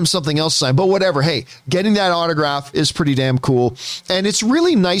have brought him something else signed, but whatever. Hey, getting that autograph is pretty damn cool. And it's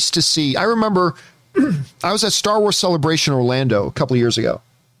really nice to see. I remember I was at Star Wars Celebration Orlando a couple of years ago.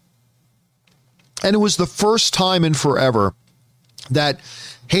 And it was the first time in forever that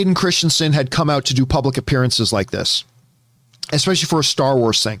Hayden Christensen had come out to do public appearances like this, especially for a Star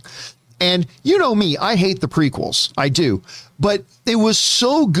Wars thing. And you know me, I hate the prequels. I do. But it was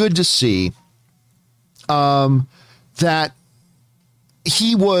so good to see that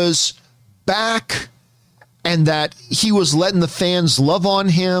he was back and that he was letting the fans love on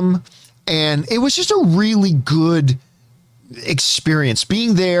him. And it was just a really good experience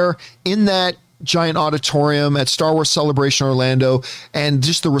being there in that giant auditorium at Star Wars Celebration Orlando, and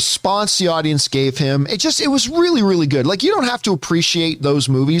just the response the audience gave him. It was really, really good. Like, you don't have to appreciate those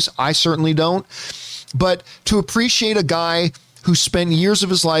movies. I certainly don't. But to appreciate a guy who spent years of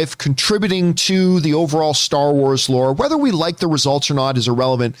his life contributing to the overall Star Wars lore. Whether we like the results or not is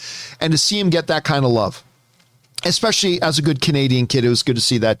irrelevant. And to see him get that kind of love, especially as a good Canadian kid, it was good to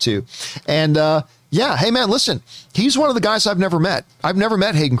see that too. And yeah, hey man, listen, he's one of the guys I've never met. I've never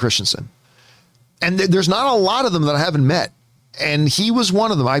met Hayden Christensen. And there's not a lot of them that I haven't met. And he was one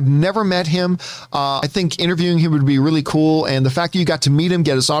of them. I've never met him. I think interviewing him would be really cool. And the fact that you got to meet him,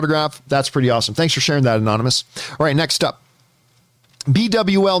 get his autograph, that's pretty awesome. Thanks for sharing that, Anonymous. All right, next up.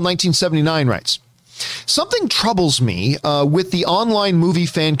 BWL 1979 writes, something troubles me with the online movie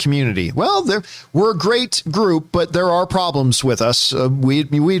fan community. Well, we're a great group, but there are problems with us. We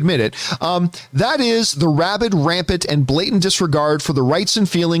admit it. That is the rabid, rampant, and blatant disregard for the rights and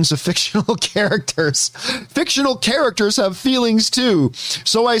feelings of fictional characters. Fictional characters have feelings too.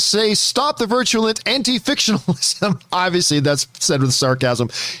 So I say, stop the virulent anti-fictionalism. Obviously, that's said with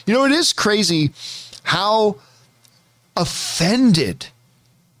sarcasm. You know, it is crazy how offended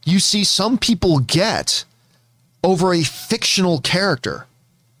you see some people get over a fictional character.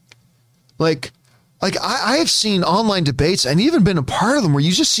 Like I have seen online debates and even been a part of them where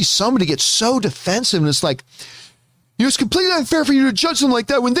you just see somebody get so defensive and it's like, you know, it's completely unfair for you to judge them like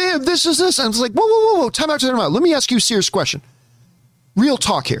that when they have this is this. And it's like, whoa, time out. Let me ask you a serious question. Real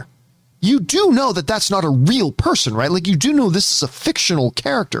talk here. You do know that that's not a real person, right? Like you do know this is a fictional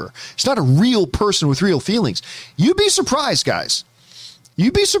character. It's not a real person with real feelings. You'd be surprised, guys.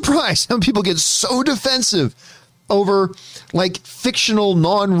 You'd be surprised how people get so defensive over like fictional,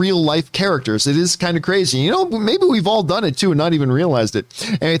 non-real life characters. It is kind of crazy. You know, maybe we've all done it too and not even realized it.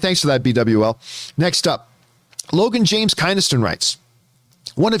 Anyway, thanks for that, BWL. Next up, Logan James Kynaston writes,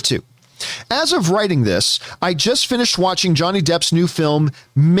 one of two. As of writing this, I just finished watching Johnny Depp's new film,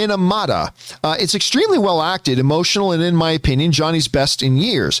 Minamata. It's extremely well acted, emotional, and in my opinion, Johnny's best in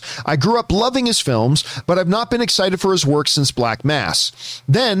years. I grew up loving his films, but I've not been excited for his work since Black Mass.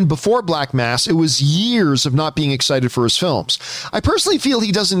 Then, before Black Mass, it was years of not being excited for his films. I personally feel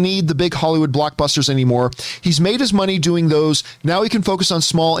he doesn't need the big Hollywood blockbusters anymore. He's made his money doing those. Now he can focus on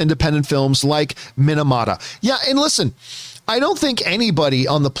small independent films like Minamata. Yeah, and listen, I don't think anybody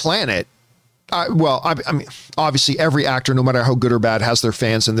on the planet, I mean, obviously every actor, no matter how good or bad, has their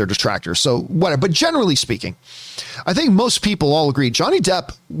fans and their detractors. So whatever. But generally speaking, I think most people all agree Johnny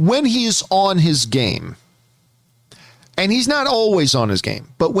Depp, when he's on his game, and he's not always on his game,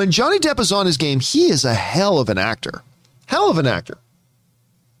 but when Johnny Depp is on his game, he is a hell of an actor. Hell of an actor.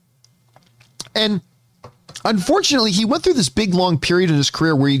 And unfortunately, he went through this big, long period in his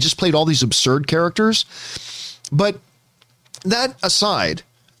career where he just played all these absurd characters. But that aside,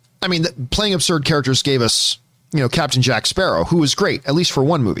 I mean, playing absurd characters gave us, you know, Captain Jack Sparrow, who was great, at least for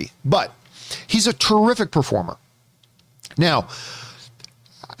one movie. But he's a terrific performer. Now,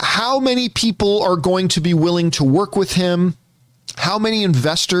 how many people are going to be willing to work with him? How many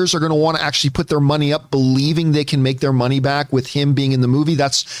investors are going to want to actually put their money up, believing they can make their money back with him being in the movie?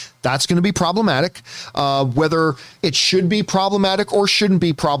 That's going to be problematic. Whether it should be problematic or shouldn't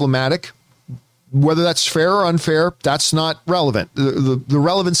be problematic, whether that's fair or unfair, that's not relevant. The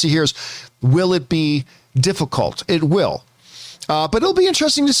relevancy here is, will it be difficult? It will. But it'll be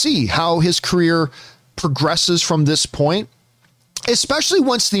interesting to see how his career progresses from this point, especially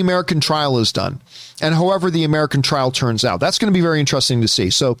once the American trial is done and however the American trial turns out. That's going to be very interesting to see.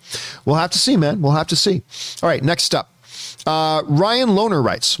 So we'll have to see, man. We'll have to see. All right, next up. Ryan Loner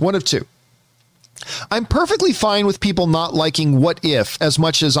writes, one of two. I'm perfectly fine with people not liking What If as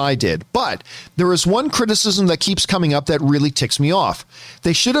much as I did, but there is one criticism that keeps coming up that really ticks me off.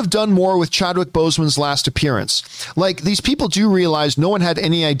 They should have done more with Chadwick Boseman's last appearance. Like, these people do realize no one had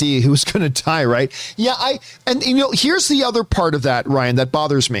any idea who was going to die, right? Yeah, and you know, here's the other part of that, Ryan, that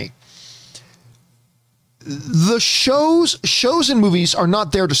bothers me. The shows and movies are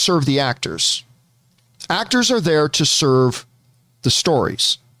not there to serve the actors. Actors are there to serve the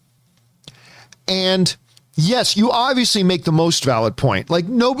stories. And yes, you obviously make the most valid point. Like,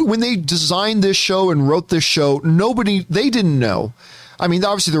 when they designed this show and wrote this show, they didn't know. I mean,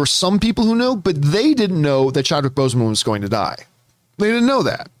 obviously there were some people who knew, but they didn't know that Chadwick Boseman was going to die. They didn't know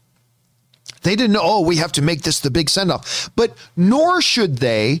that. They didn't know, oh, we have to make this the big send-off. But nor should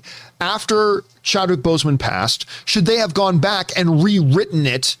they, after Chadwick Boseman passed, should they have gone back and rewritten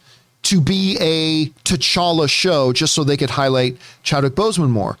it to be a T'Challa show just so they could highlight Chadwick Boseman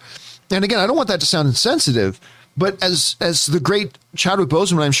more. And again, I don't want that to sound insensitive, but as the great Chadwick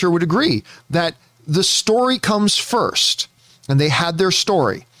Boseman, I'm sure, would agree that the story comes first, and they had their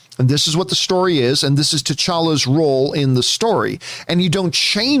story. and this is what the story is, and this is T'Challa's role in the story. And you don't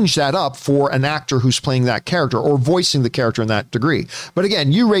change that up for an actor who's playing that character or voicing the character in that degree. But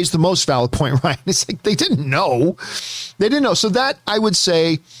again, you raised the most valid point, Ryan. It's like they didn't know. They didn't know. So that, I would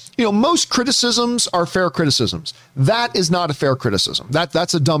say, most criticisms are fair criticisms. That is not a fair criticism.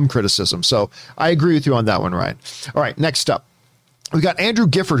 That's a dumb criticism. So I agree with you on that one, Ryan. All right, next up, we got Andrew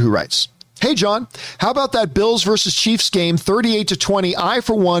Gifford, who writes, "Hey, John, how about that Bills versus Chiefs game, 38-20? I,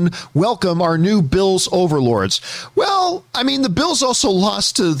 for one, welcome our new Bills overlords." Well, I mean, the Bills also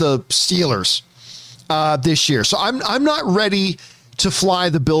lost to the Steelers this year. So I'm not ready to fly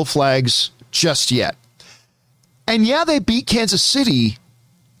the Bill flags just yet. And yeah, they beat Kansas City,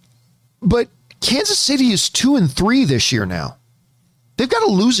 but Kansas City is 2-3 this year now. They've got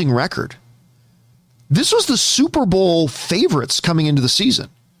a losing record. This was the Super Bowl favorites coming into the season.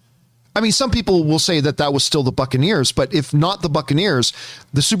 I mean, some people will say that was still the Buccaneers, but if not the Buccaneers,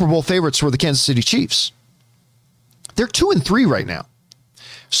 the Super Bowl favorites were the Kansas City Chiefs. They're 2-3 right now.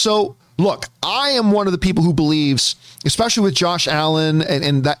 So look, I am one of the people who believes, especially with Josh Allen,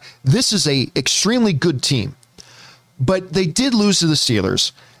 and that this is a extremely good team, but they did lose to the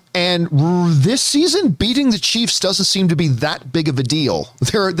Steelers. And this season, beating the Chiefs doesn't seem to be that big of a deal.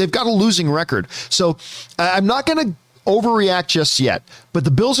 They've got a losing record. So I'm not going to overreact just yet, but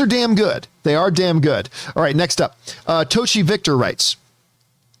the Bills are damn good. They are damn good. All right, next up, Toshi Victor writes,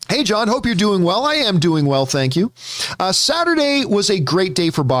 "Hey, John, hope you're doing well." I am doing well, thank you. Saturday was a great day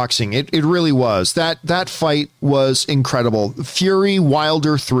for boxing. It really was. That fight was incredible. Fury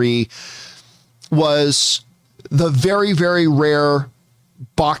Wilder 3 was the very, very rare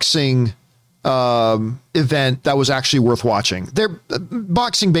boxing event that was actually worth watching.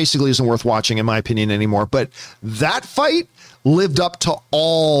 Boxing basically isn't worth watching, in my opinion, anymore, but that fight lived up to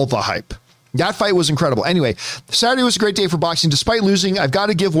all the hype. That fight was incredible. Anyway, Saturday was a great day for boxing. Despite losing, I've got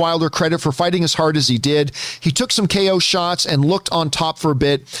to give Wilder credit for fighting as hard as he did. He took some KO shots and looked on top for a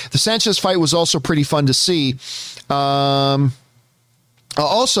bit. The Sanchez fight was also pretty fun to see.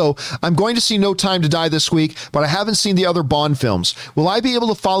 Also, I'm going to see No Time to Die this week, but I haven't seen the other Bond films. Will I be able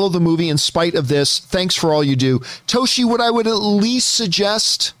to follow the movie in spite of this? Thanks for all you do. Toshi, what I would at least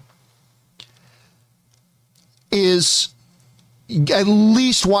suggest is at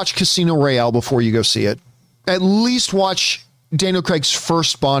least watch Casino Royale before you go see it. At least watch Daniel Craig's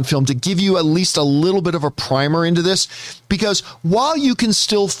first Bond film to give you at least a little bit of a primer into this, because while you can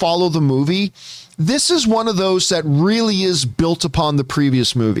still follow the movie, this is one of those that really is built upon the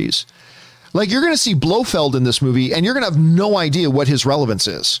previous movies. Like, you're going to see Blofeld in this movie, and you're going to have no idea what his relevance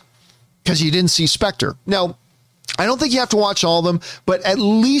is because you didn't see Spectre. Now, I don't think you have to watch all of them, but at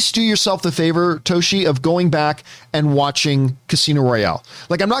least do yourself the favor, Toshi, of going back and watching Casino Royale.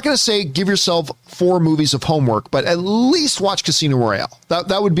 Like, I'm not going to say give yourself 4 movies of homework, but at least watch Casino Royale.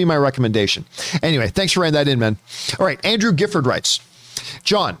 That would be my recommendation. Anyway, thanks for writing that in, man. All right, Andrew Gifford writes,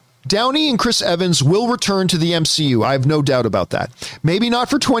 "John, Downey and Chris Evans will return to the MCU. I have no doubt about that. Maybe not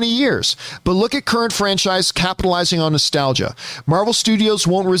for 20 years, but look at current franchise capitalizing on nostalgia. Marvel Studios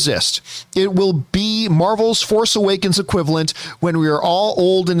won't resist. It will be Marvel's Force Awakens equivalent when we are all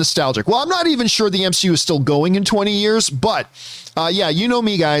old and nostalgic." Well, I'm not even sure the MCU is still going in 20 years, but yeah, you know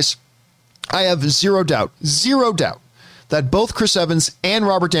me, guys. I have zero doubt that both Chris Evans and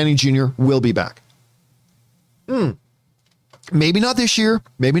Robert Downey Jr. will be back. Maybe not this year,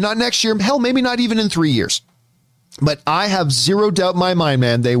 maybe not next year, hell, maybe not even in 3 years. But I have zero doubt in my mind,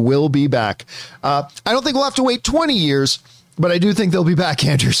 man, they will be back. I don't think we'll have to wait 20 years, but I do think they'll be back,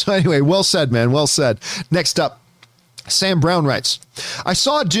 Andrew. So anyway, well said, man, well said. Next up, Sam Brown writes, "I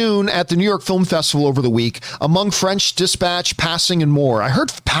saw Dune at the New York Film Festival over the week, among French Dispatch, Passing, and more. I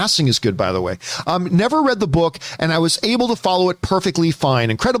heard Passing is good, by the way. Never read the book, and I was able to follow it perfectly fine.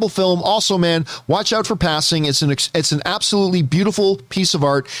 Incredible film. Also, man, watch out for Passing. It's an absolutely beautiful piece of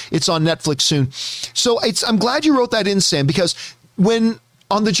art. It's on Netflix soon." So I'm glad you wrote that in, Sam, because when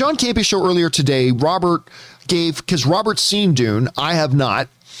on the John Campea show earlier today, because Robert's seen Dune, I have not.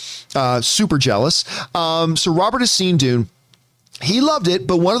 Super jealous. So Robert has seen Dune. He loved it,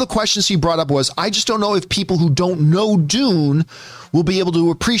 but one of the questions he brought up was, I just don't know if people who don't know Dune will be able to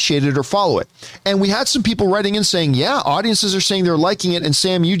appreciate it or follow it. And we had some people writing in saying, yeah, audiences are saying they're liking it. And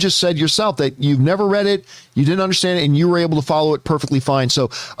Sam, you just said yourself that you've never read it, you didn't understand it, and you were able to follow it perfectly fine. So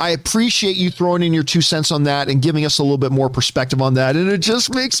I appreciate you throwing in your 2 cents on that and giving us a little bit more perspective on that. And it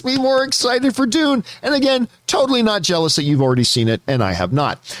just makes me more excited for Dune. And again, totally not jealous that you've already seen it and I have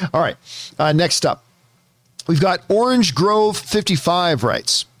not. All right, next up, we've got Orange Grove 55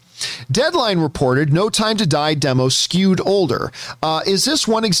 writes, Deadline reported No Time to Die demo skewed older. Is this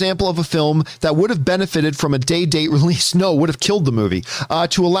one example of a film that would have benefited from a day-date release? No, would have killed the movie.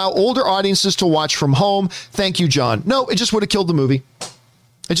 To allow older audiences to watch from home. Thank you, John. No, it just would have killed the movie.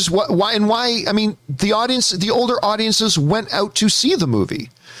 It just, why? I mean, the older audiences went out to see the movie.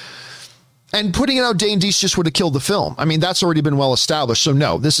 And putting it out day and date just would have killed the film. I mean, that's already been well established. So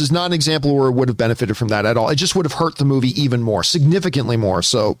no, this is not an example where it would have benefited from that at all. It just would have hurt the movie even more, significantly more.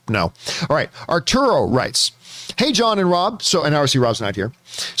 So no. All right. Arturo writes, hey, John and Rob. And obviously Rob's not here.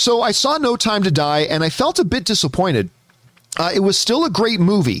 So I saw No Time to Die and I felt a bit disappointed. It was still a great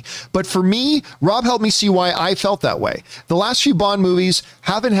movie, but for me, Rob helped me see why I felt that way. The last few Bond movies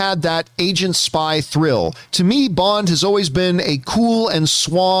haven't had that agent spy thrill. To me, Bond has always been a cool and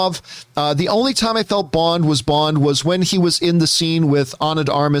suave. The only time I felt Bond was when he was in the scene with Ana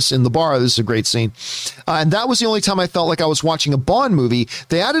de Armas in the bar. This is a great scene. And that was the only time I felt like I was watching a Bond movie.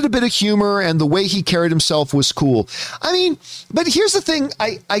 They added a bit of humor and the way he carried himself was cool. I mean, but here's the thing.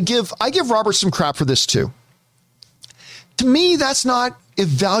 I give Robert some crap for this too. To me, that's not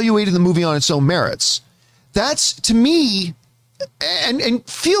evaluating the movie on its own merits. That's, to me, and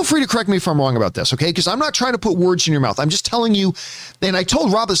feel free to correct me if I'm wrong about this, okay? Because I'm not trying to put words in your mouth. I'm just telling you, and I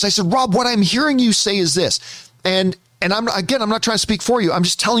told Rob this, I said, Rob, what I'm hearing you say is this. And I'm not trying to speak for you. I'm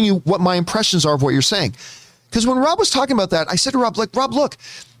just telling you what my impressions are of what you're saying. Because when Rob was talking about that, I said to Rob, Rob, look,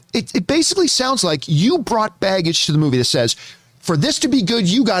 it basically sounds like you brought baggage to the movie that says, for this to be good,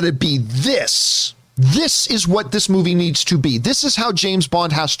 you got to be this. This is what this movie needs to be. This is how James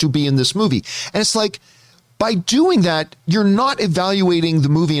Bond has to be in this movie. And it's like, by doing that, you're not evaluating the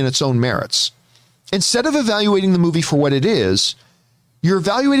movie in its own merits. Instead of evaluating the movie for what it is, you're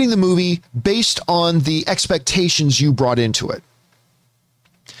evaluating the movie based on the expectations you brought into it.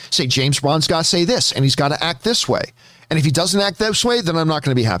 Say, James Bond's got to say this, and he's got to act this way. And if he doesn't act this way, then I'm not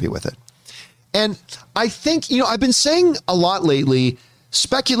going to be happy with it. And I think, I've been saying a lot lately,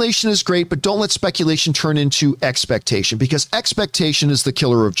 speculation is great, but don't let speculation turn into expectation, because expectation is the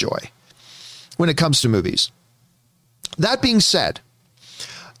killer of joy when it comes to movies. That being said,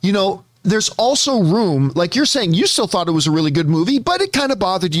 there's also room, like you're saying, you still thought it was a really good movie, but it kind of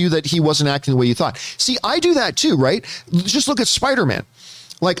bothered you that he wasn't acting the way you thought. See, I do that too, right? Just look at Spider-Man.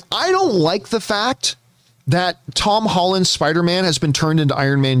 Like, I don't like the fact that Tom Holland's Spider-Man has been turned into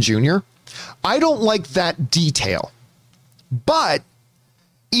Iron Man Jr. I don't like that detail. But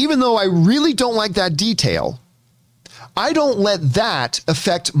even though I really don't like that detail, I don't let that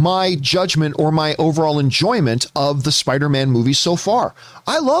affect my judgment or my overall enjoyment of the Spider-Man movies so far.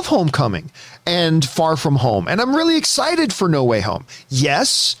 I love Homecoming and Far From Home, and I'm really excited for No Way Home.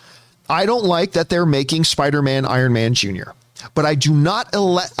 Yes, I don't like that they're making Spider-Man Iron Man Jr., but I do not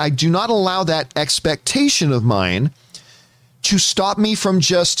allow that expectation of mine to stop me from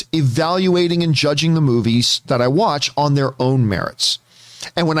just evaluating and judging the movies that I watch on their own merits.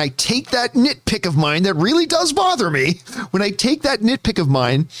 And when I take that nitpick of mine that really does bother me, when I take that nitpick of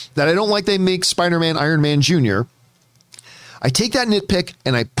mine that I don't like they make Spider-Man Iron Man Jr., I take that nitpick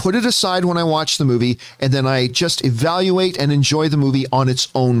and I put it aside when I watch the movie, and then I just evaluate and enjoy the movie on its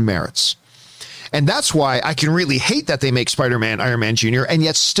own merits. And that's why I can really hate that they make Spider-Man Iron Man Jr. and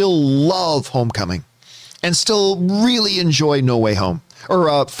yet still love Homecoming and still really enjoy No Way Home,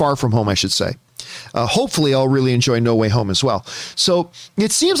 or Far From Home, I should say. Hopefully I'll really enjoy No Way Home as well. So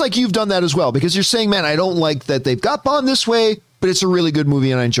it seems like you've done that as well, because you're saying, man, I don't like that they've got Bond this way, but it's a really good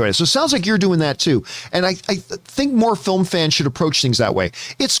movie and I enjoy it. So it sounds like you're doing that too. And I think more film fans should approach things that way.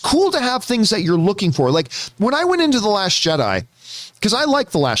 It's cool to have things that you're looking for. Like when I went into The Last Jedi, because I like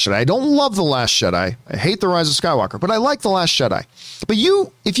The Last Jedi. I don't love The Last Jedi. I hate The Rise of Skywalker, but I like The Last Jedi. But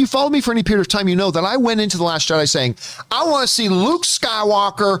if you followed me for any period of time, you know that I went into The Last Jedi saying, I want to see Luke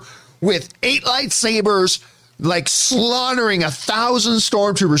Skywalker with 8 lightsabers, like slaughtering 1,000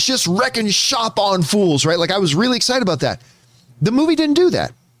 stormtroopers, just wrecking shop on fools, right? Like I was really excited about that. The movie didn't do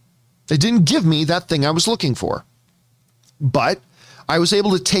that. It didn't give me that thing I was looking for. But I was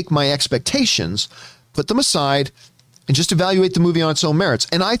able to take my expectations, put them aside, and just evaluate the movie on its own merits.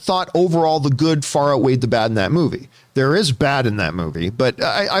 And I thought overall the good far outweighed the bad in that movie. There is bad in that movie, but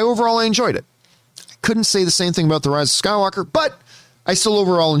I overall enjoyed it. I couldn't say the same thing about The Rise of Skywalker, but I still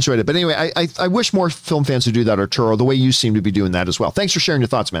overall enjoyed it. But anyway, I wish more film fans would do that, Arturo, the way you seem to be doing that as well. Thanks for sharing your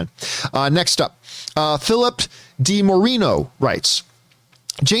thoughts, man. Next up, Philip Di Moreno writes,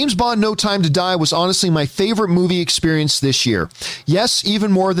 James Bond No Time to Die was honestly my favorite movie experience this year. Yes,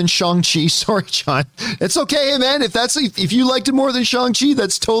 even more than Shang-Chi. Sorry, John. It's okay, man. If you liked it more than Shang-Chi,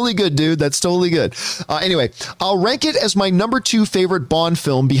 that's totally good, dude. That's totally good. Anyway, I'll rank it as my number 2 favorite Bond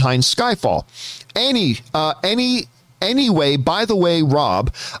film behind Skyfall. Anyway, by the way,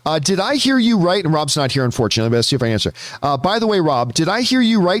 Rob, did I hear you right? And Rob's not here, unfortunately, but let's see if I can answer. By the way, Rob, did I hear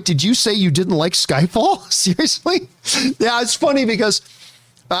you right? Did you say you didn't like Skyfall? Seriously? Yeah, it's funny because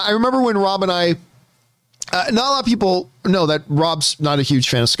I remember when Rob and I, not a lot of people know that Rob's not a huge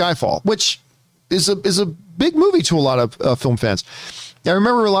fan of Skyfall, which is a big movie to a lot of film fans. I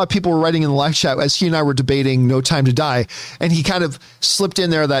remember a lot of people were writing in the live chat as he and I were debating No Time to Die, and he kind of slipped in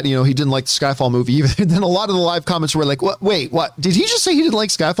there that, he didn't like the Skyfall movie. Even then a lot of the live comments were like, what? Wait, what? Did he just say he didn't like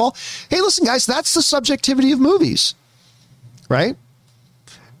Skyfall? Hey, listen, guys, that's the subjectivity of movies, right?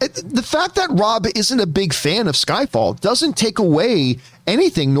 The fact that Rob isn't a big fan of Skyfall doesn't take away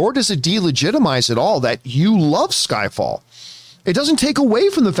anything, nor does it delegitimize at all that you love Skyfall. It doesn't take away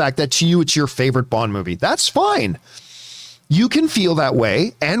from the fact that to you it's your favorite Bond movie. That's fine. You can feel that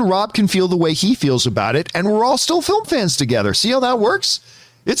way, and Rob can feel the way he feels about it, and we're all still film fans together. See how that works?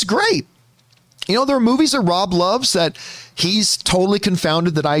 It's great. There are movies that Rob loves that he's totally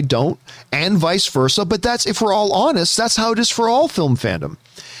confounded that I don't, and vice versa, but that's, if we're all honest, that's how it is for all film fandom.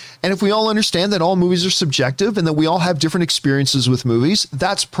 And if we all understand that all movies are subjective and that we all have different experiences with movies,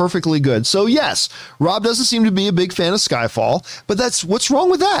 that's perfectly good. So yes, Rob doesn't seem to be a big fan of Skyfall, but what's wrong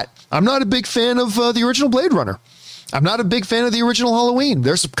with that? I'm not a big fan of the original Blade Runner. I'm not a big fan of the original Halloween.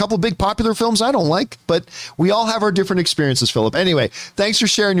 There's a couple big popular films I don't like, but we all have our different experiences, Philip. Anyway, thanks for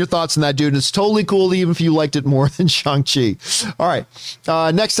sharing your thoughts on that, dude. It's totally cool, even if you liked it more than Shang-Chi. All right,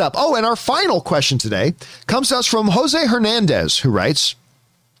 next up. Oh, and our final question today comes to us from Jose Hernandez, who writes,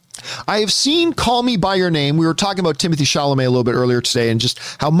 I have seen Call Me By Your Name. We were talking about Timothée Chalamet a little bit earlier today and just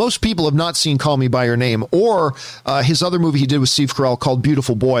how most people have not seen Call Me By Your Name or his other movie he did with Steve Carell called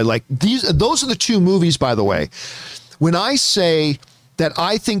Beautiful Boy. Like those are the two movies, by the way. When I say that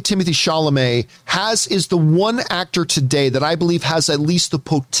I think Timothée Chalamet is the one actor today that I believe has at least the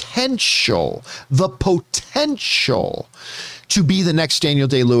potential to be the next Daniel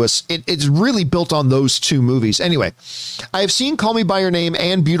Day-Lewis. It's really built on those two movies. Anyway, I have seen Call Me By Your Name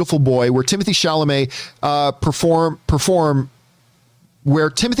and Beautiful Boy, where Timothée Chalamet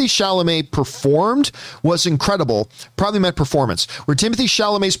performed was incredible. Probably meant performance. Where Timothée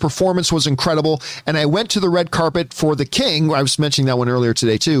Chalamet's performance was incredible, and I went to the red carpet for The King. I was mentioning that one earlier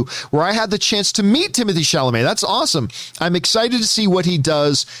today too, where I had the chance to meet Timothée Chalamet. That's awesome. I'm excited to see what he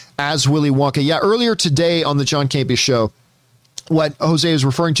does as Willy Wonka. Yeah, earlier today on the John Campea Show, what Jose is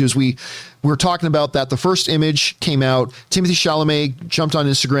referring to is we were talking about that the first image came out. Timothée Chalamet jumped on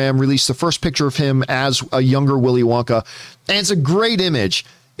Instagram, released the first picture of him as a younger Willy Wonka. And it's a great image.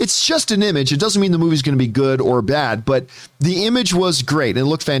 It's just an image. It doesn't mean the movie's going to be good or bad, but the image was great. And it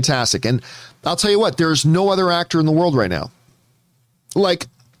looked fantastic. And I'll tell you what, there's no other actor in the world right now. Like,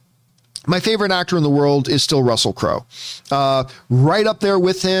 my favorite actor in the world is still Russell Crowe. Right up there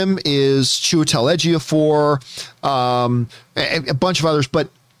with him is Chiwetel Ejiofor, a bunch of others,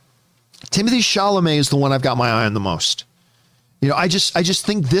 but Timothée Chalamet is the one I've got my eye on the most. I just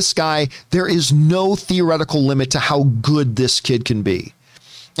think this guy, there is no theoretical limit to how good this kid can be.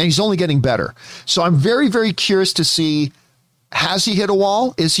 And he's only getting better. So I'm very, very curious to see, has he hit a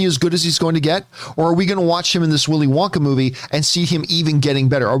wall? Is he as good as he's going to get? Or are we going to watch him in this Willy Wonka movie and see him even getting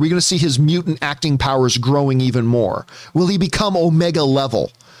better? Are we going to see his mutant acting powers growing even more? Will he become Omega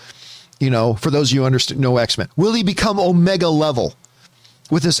level? For those of you who know X-Men, will he become Omega level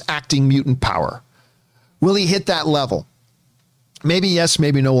with his acting mutant power? Will he hit that level? Maybe yes,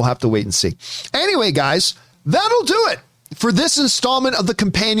 maybe no. We'll have to wait and see. Anyway, guys, that'll do it for this installment of the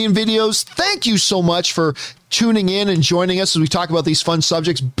companion videos. Thank you so much for tuning in and joining us as we talk about these fun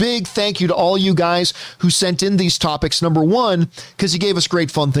subjects. Big thank you to all you guys who sent in these topics. Number one, because you gave us great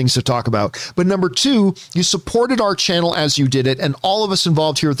fun things to talk about. But number two, you supported our channel as you did it. And all of us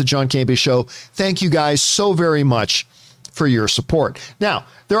involved here at the John Campea Show, thank you guys so very much for your support. Now,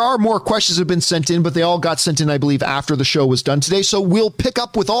 there are more questions that have been sent in, but they all got sent in, I believe, after the show was done today. So we'll pick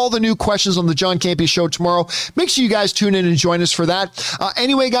up with all the new questions on the John Campea Show tomorrow. Make sure you guys tune in and join us for that.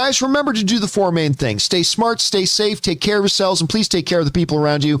 Anyway, guys, remember to do the four main things. Stay smart, stay safe, take care of yourselves, and please take care of the people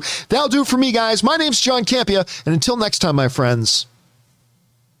around you. That'll do it for me, guys. My name's John Campea, and until next time, my friends,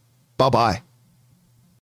 bye-bye.